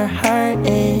in your heart,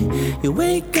 and you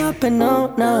wake up and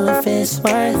don't know if it's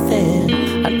worth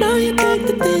it. I know you think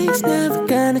that things never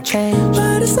gonna change,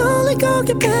 but it's only gonna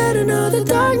get better. No, the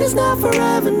darkness not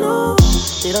forever. No,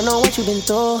 they don't know what you've been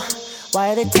through.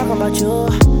 Why are they talking about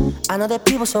you? I know that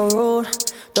people so rude.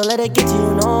 Don't let it get to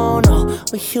you, no.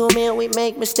 We're human, we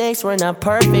make mistakes, we're not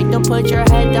perfect. Don't put your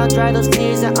head down, dry those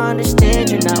tears. I understand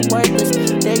you're not worthless.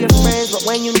 They're your friends, but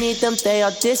when you need them, they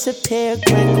all disappear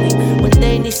quickly. When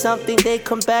they need something, they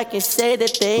come back and say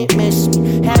that they miss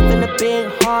me. Having a big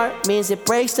heart means it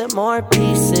breaks up more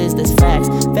pieces. That's facts,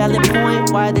 valid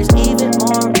point, why there's even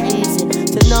more reason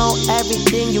to know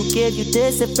everything you give, you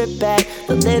deserve it back.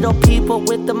 The little people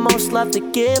with the most love to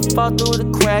give fall through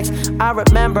the cracks. I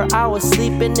remember I was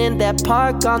sleeping in that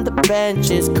park on the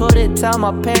benches. Couldn't tell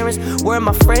my parents where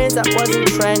my friends, I was in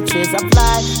trenches. I've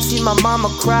lied, seen my mama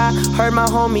cry, heard my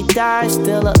homie die.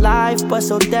 Still alive, but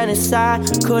so dead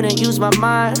inside, couldn't use my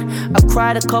mind. I've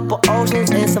cried a couple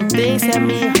oceans and some things had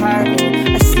me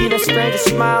hurting. I seen a stranger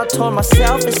smile, told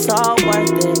myself it's all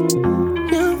worth it.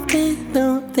 You've been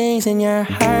through things in your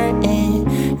heart,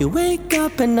 and you wake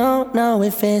up and don't know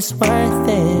if it's worth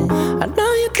it. I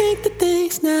know you think that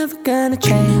things never gonna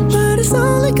change, but it's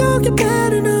only gonna get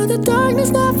better. No, the darkness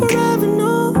not forever.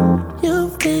 No,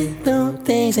 you've been through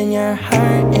things in your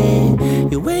heart,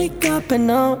 and you wake up and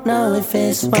don't know if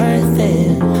it's worth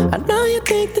it. I know you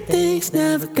think that things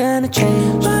never gonna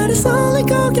change, but it's only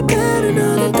gonna get better.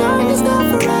 No, the darkness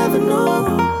not forever. No.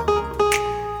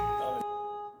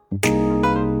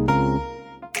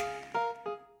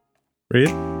 Reed?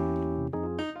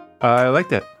 I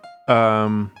liked it.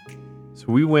 So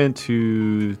we went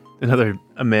to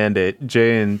a mandate.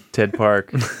 Jay and Ted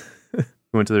Park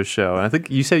went to their show, and I think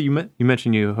you said you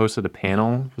mentioned you hosted a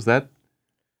panel. Was that?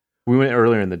 We went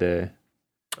earlier in the day.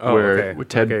 Oh, where okay.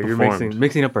 Ted You're performed.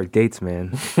 mixing up our dates,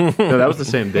 man. No, that was the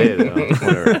same day though.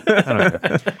 Whatever. I don't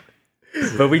know.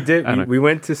 But we did. We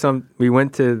went to We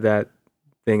went to that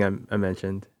thing I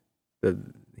mentioned.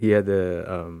 He had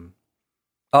the.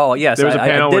 Oh yes, there was a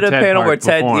panel I did a panel where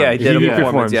Ted, performed. he did a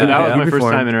performance. So that was my he first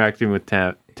performed. time interacting with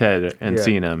Ted and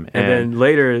seeing him. And then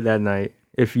later that night,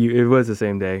 it was the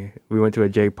same day, we went to a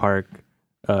Jay Park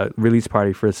release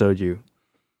party for Soju.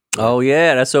 Oh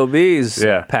yeah, that's OB's.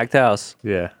 Yeah, packed house.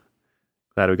 Yeah,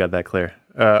 glad we got that clear.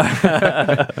 All right,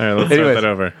 let's start that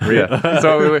over. Yeah.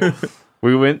 So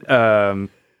we went.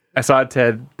 I saw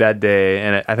Ted that day,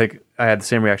 and I think I had the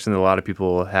same reaction that a lot of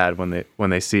people had when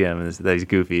they see him, is that he's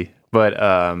goofy. But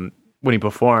when he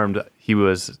performed, he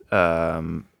was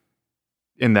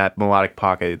in that melodic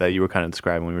pocket that you were kind of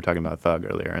describing when we were talking about Thug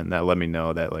earlier, and that let me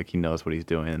know that like he knows what he's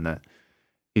doing and that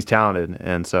he's talented.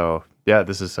 And so yeah,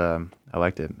 this is I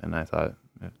liked it, and I thought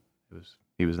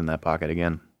he was in that pocket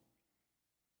again.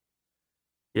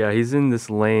 Yeah, he's in this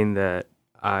lane that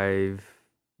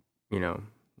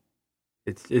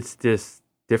it's just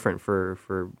different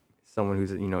for someone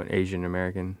who's an Asian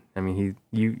American. I mean,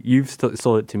 you've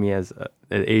sold it to me as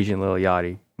an Asian Lil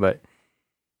Yachty, but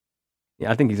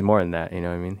yeah, I think he's more than that. You know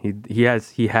what I mean?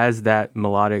 He has that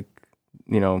melodic,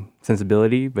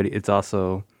 sensibility, but it's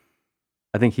also,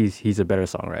 I think he's a better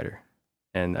songwriter,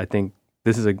 and I think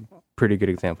this is a pretty good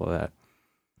example of that.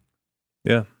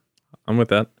 Yeah, I'm with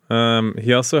that.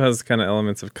 He also has kind of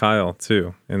elements of Kyle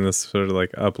too, in this sort of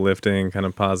like uplifting, kind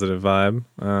of positive vibe.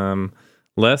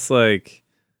 Less like,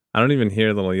 I don't even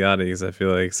hear Lil Yachty because I feel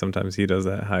like sometimes he does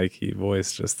that high key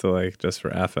voice just for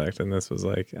affect, and this was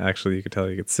like actually you could tell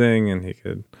he could sing and he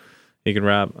could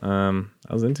rap. I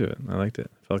was into it. I liked it.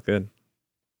 Felt good.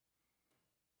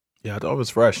 Yeah, I thought it was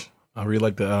fresh. I really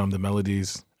liked the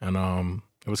melodies, and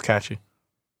it was catchy.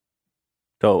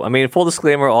 So, I mean, full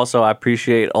disclaimer, also, I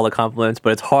appreciate all the compliments,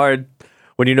 but it's hard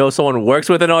when you know someone works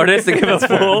with an artist to give a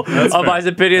full of my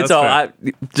opinion. So, I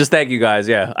just thank you guys.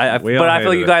 Yeah. But I feel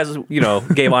like you guys,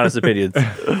 gave honest opinions.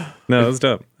 No, it was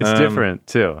dope. It's different,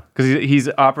 too, because he's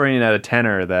operating at a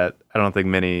tenor that I don't think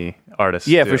many artists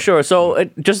do. For sure. So,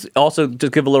 just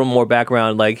give a little more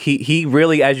background. Like, he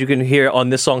really, as you can hear on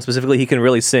this song specifically, he can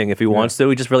really sing if he wants to.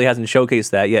 He just really hasn't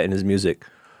showcased that yet in his music.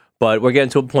 But we're getting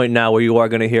to a point now where you are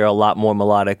going to hear a lot more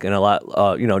melodic and a lot,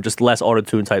 just less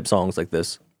auto-tune type songs like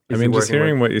this. I mean, just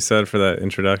hearing what you said for that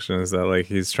introduction is that like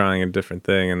he's trying a different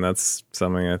thing, and that's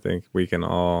something I think we can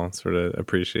all sort of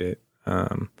appreciate.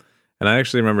 And I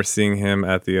actually remember seeing him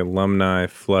at the alumni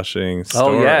Flushing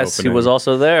store. Oh yes, opening. he was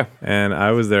also there. And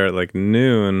I was there at like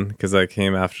noon because I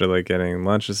came after like getting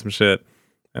lunch or some shit.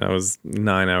 And I was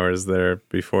 9 hours there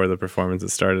before the performance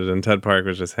had started. And Ted Park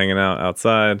was just hanging out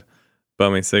outside,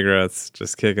 bumming cigarettes,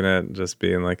 just kicking it, just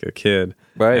being like a kid.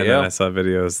 Right, and then I saw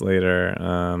videos later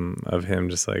of him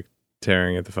just like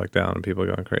tearing it the fuck down and people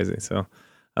going crazy. So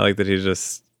I like that he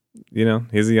just,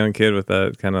 he's a young kid with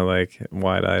that kind of like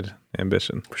wide-eyed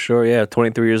ambition. For sure, yeah.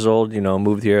 23 years old,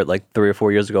 moved here like 3 or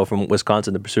 4 years ago from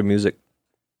Wisconsin to pursue music.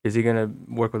 Is he going to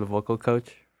work with a vocal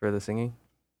coach for the singing?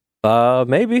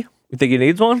 Maybe. You think he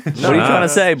needs one? What are you trying to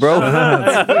say, bro?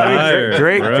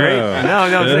 Drake. No,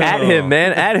 at him,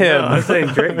 man. At him. No, I'm saying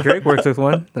Drake works with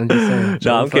one. I'm just saying.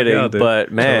 No, I'm kidding. out,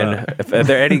 but man, if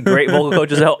there are any great vocal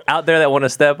coaches out there that want to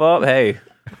step up, hey,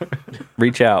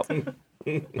 reach out. All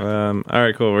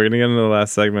right, cool. We're going to get into the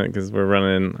last segment because we're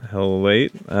running hell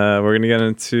late. We're going to get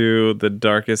into the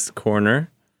darkest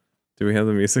corner. Do we have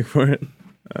the music for it?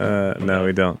 No,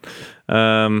 we don't.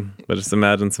 But just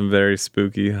imagine some very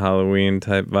spooky Halloween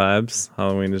type vibes.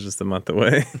 Halloween is just a month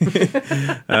away.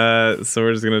 So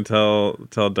we're just going to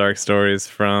tell dark stories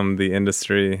from the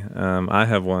industry. I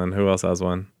have one. Who else has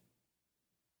one?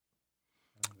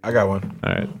 I got one.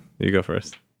 All right. You go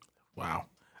first. Wow.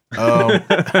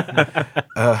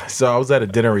 So I was at a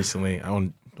dinner recently.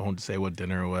 I don't say what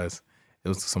dinner it was. It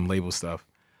was some label stuff.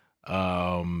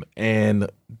 And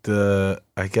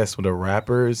I guess with the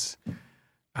rappers,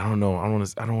 I don't know. I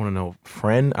don't want to know.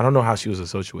 Friend, I don't know how she was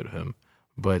associated with him,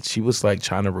 but she was like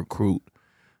trying to recruit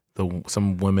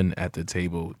some women at the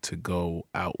table to go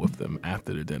out with them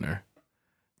after the dinner.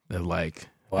 They're like,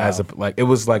 it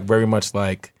was like very much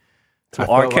like some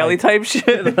R. Kelly type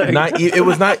shit. Like.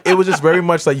 It was just very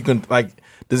much like you can like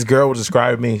this girl was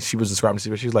describing me. She was describing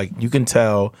me. She was like, you can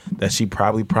tell that she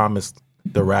probably promised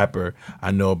the rapper,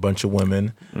 I know a bunch of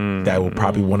women that will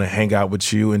probably want to hang out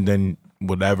with you and then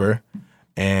whatever.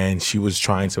 And she was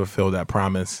trying to fulfill that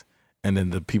promise. And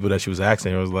then the people that she was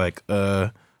asking was like,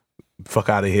 fuck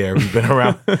out of here. We've been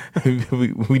around.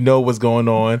 we know what's going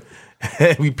on.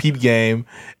 We peep game.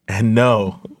 And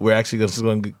no, we're actually just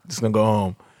gonna go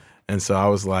home. And so I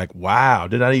was like, wow,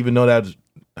 did I even know that?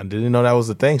 I didn't know that was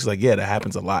the thing. She's like, yeah, that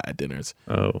happens a lot at dinners.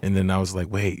 Oh. And then I was like,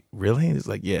 wait, really? It's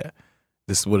like, yeah.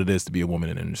 This is what it is to be a woman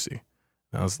in the industry.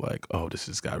 And I was like, oh, this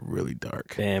just got really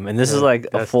dark. Damn, and this is like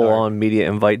a full-on media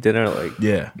invite dinner? Like,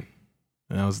 yeah.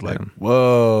 And I was like,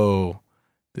 whoa,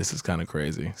 this is kind of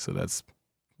crazy. So that's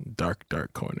dark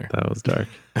corner. That was dark.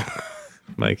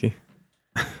 Mikey?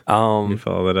 You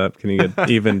follow that up? Can you get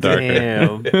even darker?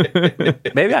 Damn.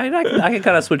 Maybe I can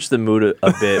kind of switch the mood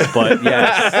a bit, but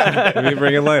yes. Maybe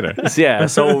bring it lighter. Yeah,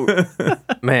 so,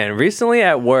 man, recently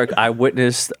at work, I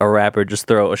witnessed a rapper just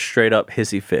throw a straight up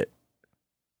hissy fit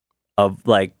of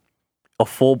like a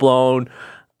full blown,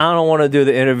 I don't want to do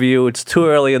the interview. It's too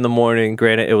early in the morning.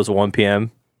 Granted, it was 1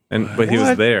 p.m. But he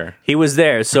was there. He was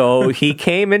there. So he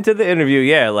came into the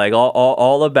interview, like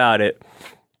all about it.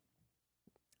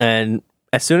 And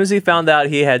as soon as he found out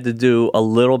he had to do a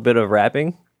little bit of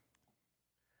rapping,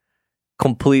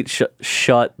 complete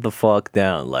shut the fuck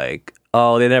down. Like,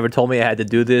 oh, they never told me I had to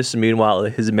do this. Meanwhile,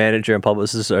 his manager and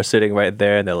publicists are sitting right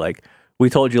there, and they're like, we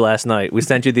told you last night. We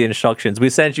sent you the instructions. We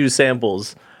sent you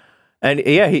samples. And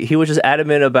yeah, he was just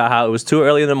adamant about how it was too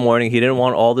early in the morning. He didn't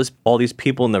want all these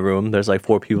people in the room. There's like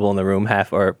 4 people in the room,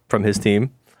 half are from his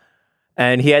team.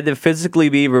 And he had to physically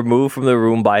be removed from the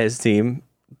room by his team,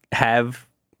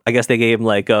 I guess they gave him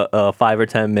like a 5 or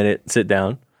 10 minute sit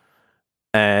down.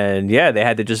 And yeah, they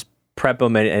had to just prep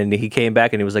him and he came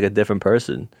back and he was like a different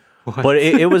person. What? But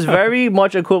it was very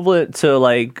much equivalent to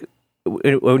like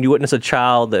when you witness a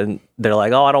child and they're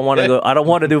like, oh, I don't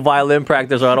want to do violin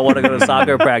practice or I don't want to go to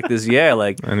soccer practice. Yeah,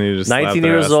 like and you just 19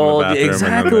 years old.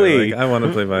 Exactly. Like, I want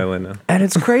to play violin now. And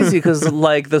it's crazy because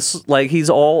like he's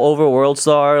all over World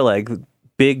Star, like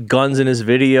big guns in his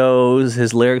videos.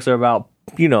 His lyrics are about,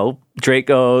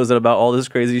 Dracos and about all this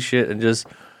crazy shit and just,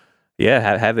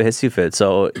 have a hissy fit.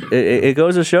 So it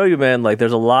goes to show you, man, like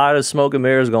there's a lot of smoke and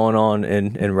mirrors going on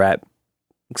in rap,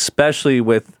 especially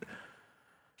with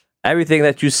everything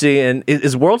that you see. And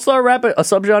is World Star rap a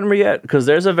subgenre yet? Because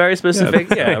there's a very specific,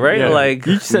 right? Yeah. Like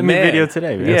you sent me a video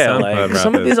today, man. Yeah, like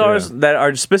some of these artists that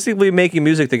are specifically making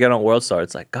music to get on World Star,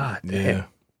 it's like, God damn.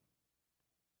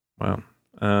 Wow.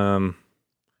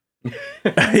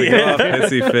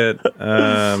 Hissy fit,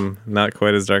 not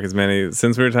quite as dark as many.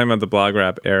 Since we were talking about the blog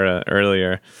rap era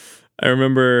earlier, I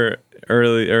remember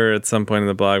early or at some point in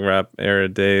the blog rap era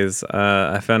days,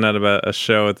 I found out about a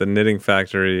show at the Knitting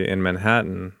Factory in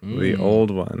Manhattan, the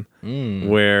old one,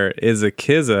 where Izza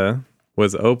Kizza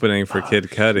was opening for Kid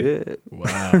Cudi. Shit.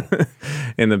 Wow.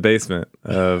 In the basement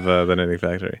of the Knitting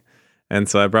Factory. And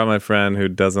so I brought my friend who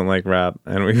doesn't like rap,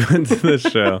 and we went to the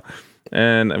show.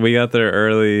 And we got there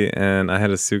early, and I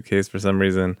had a suitcase for some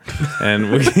reason, and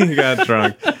we got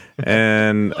drunk.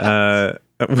 And so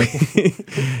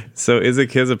Izza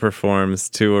Kizza performs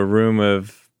to a room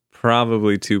of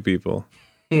probably 2 people.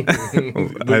 I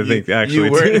think actually,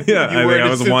 I think I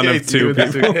was one of 2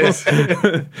 people.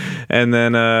 And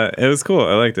then it was cool.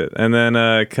 I liked it. And then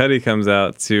Cudi comes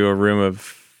out to a room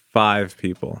of 5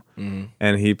 people,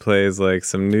 and he plays like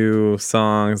some new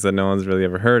songs that no one's really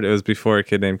ever heard. It was before A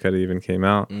Kid Named Cudi even came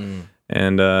out,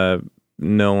 and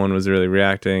no one was really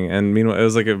reacting. And meanwhile, it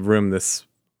was like a room it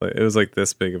was like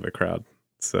this big of a crowd,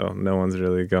 so no one's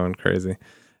really going crazy.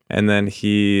 And then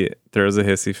he throws a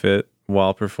hissy fit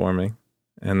while performing,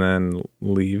 and then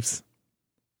leaves,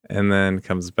 and then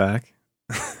comes back.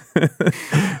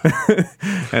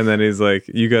 And then he's like,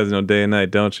 "You guys know Day and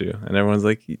Night, don't you?" And everyone's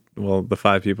like, well, the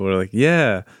 5 people are like,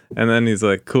 "Yeah." And then he's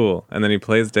like, "Cool." And then he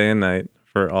plays Day and Night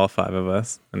for all 5 of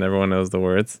us, and everyone knows the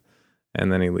words. And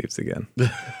then he leaves again.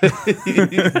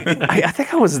 I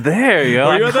think I was there, yo.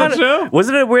 Were you at that show?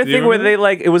 Wasn't it a weird thing where they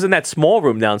like, it was in that small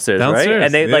room downstairs, right?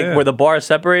 And they like, where the bar is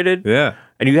separated? Yeah.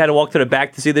 And you had to walk to the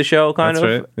back to see the show, kind That's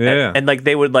of? right. Yeah. And like,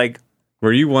 they would like...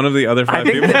 Were you one of the other 5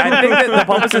 people? I think that the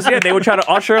publicists, they would try to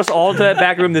usher us all to that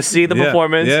back room to see the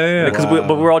performance. Yeah. Because but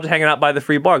we were all just hanging out by the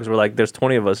free bar because we're like, there's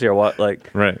 20 of us here. What? Like...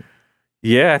 Right.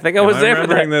 Yeah, I think I was there for that.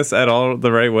 Remembering this at all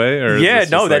the right way? Or yeah,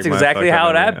 no, that's like exactly how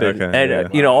it happened. Okay,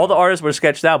 and, you know, all the artists were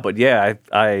sketched out, but yeah,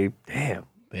 damn.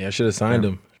 Yeah, I should have signed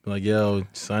him. Like, yo,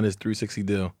 sign his 360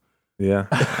 deal. Yeah.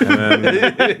 And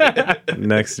then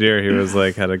next year, he was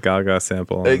like, had a Gaga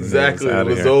sample. Exactly. It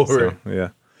was here. over. So, yeah.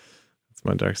 That's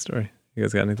my dark story. You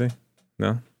guys got anything?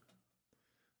 No?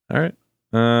 All right.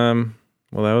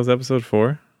 Well, that was episode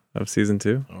 4 of season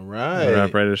 2. All right. The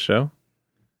Rap Writers Show.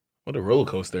 What a roller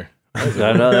coaster.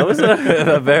 I know, that was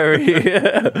a very...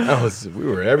 we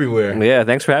were everywhere. Yeah,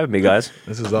 thanks for having me, guys.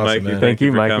 This is awesome, Mikey, man. thank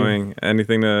you for Mikey. coming.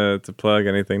 Anything to plug,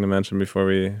 anything to mention before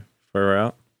we're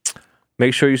out?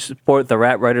 Make sure you support the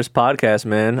Rap Writers podcast,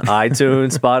 man.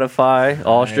 iTunes, Spotify,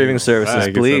 all streaming services. Thank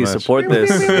you so Please much. support this.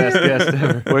 Best guest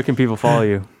ever. Where can people follow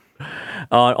you?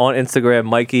 On Instagram,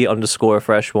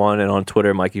 Mikey_Fresh1, and on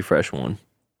Twitter, MikeyFresh1.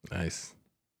 Nice.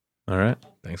 All right.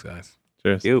 Thanks, guys.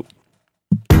 Cheers. You.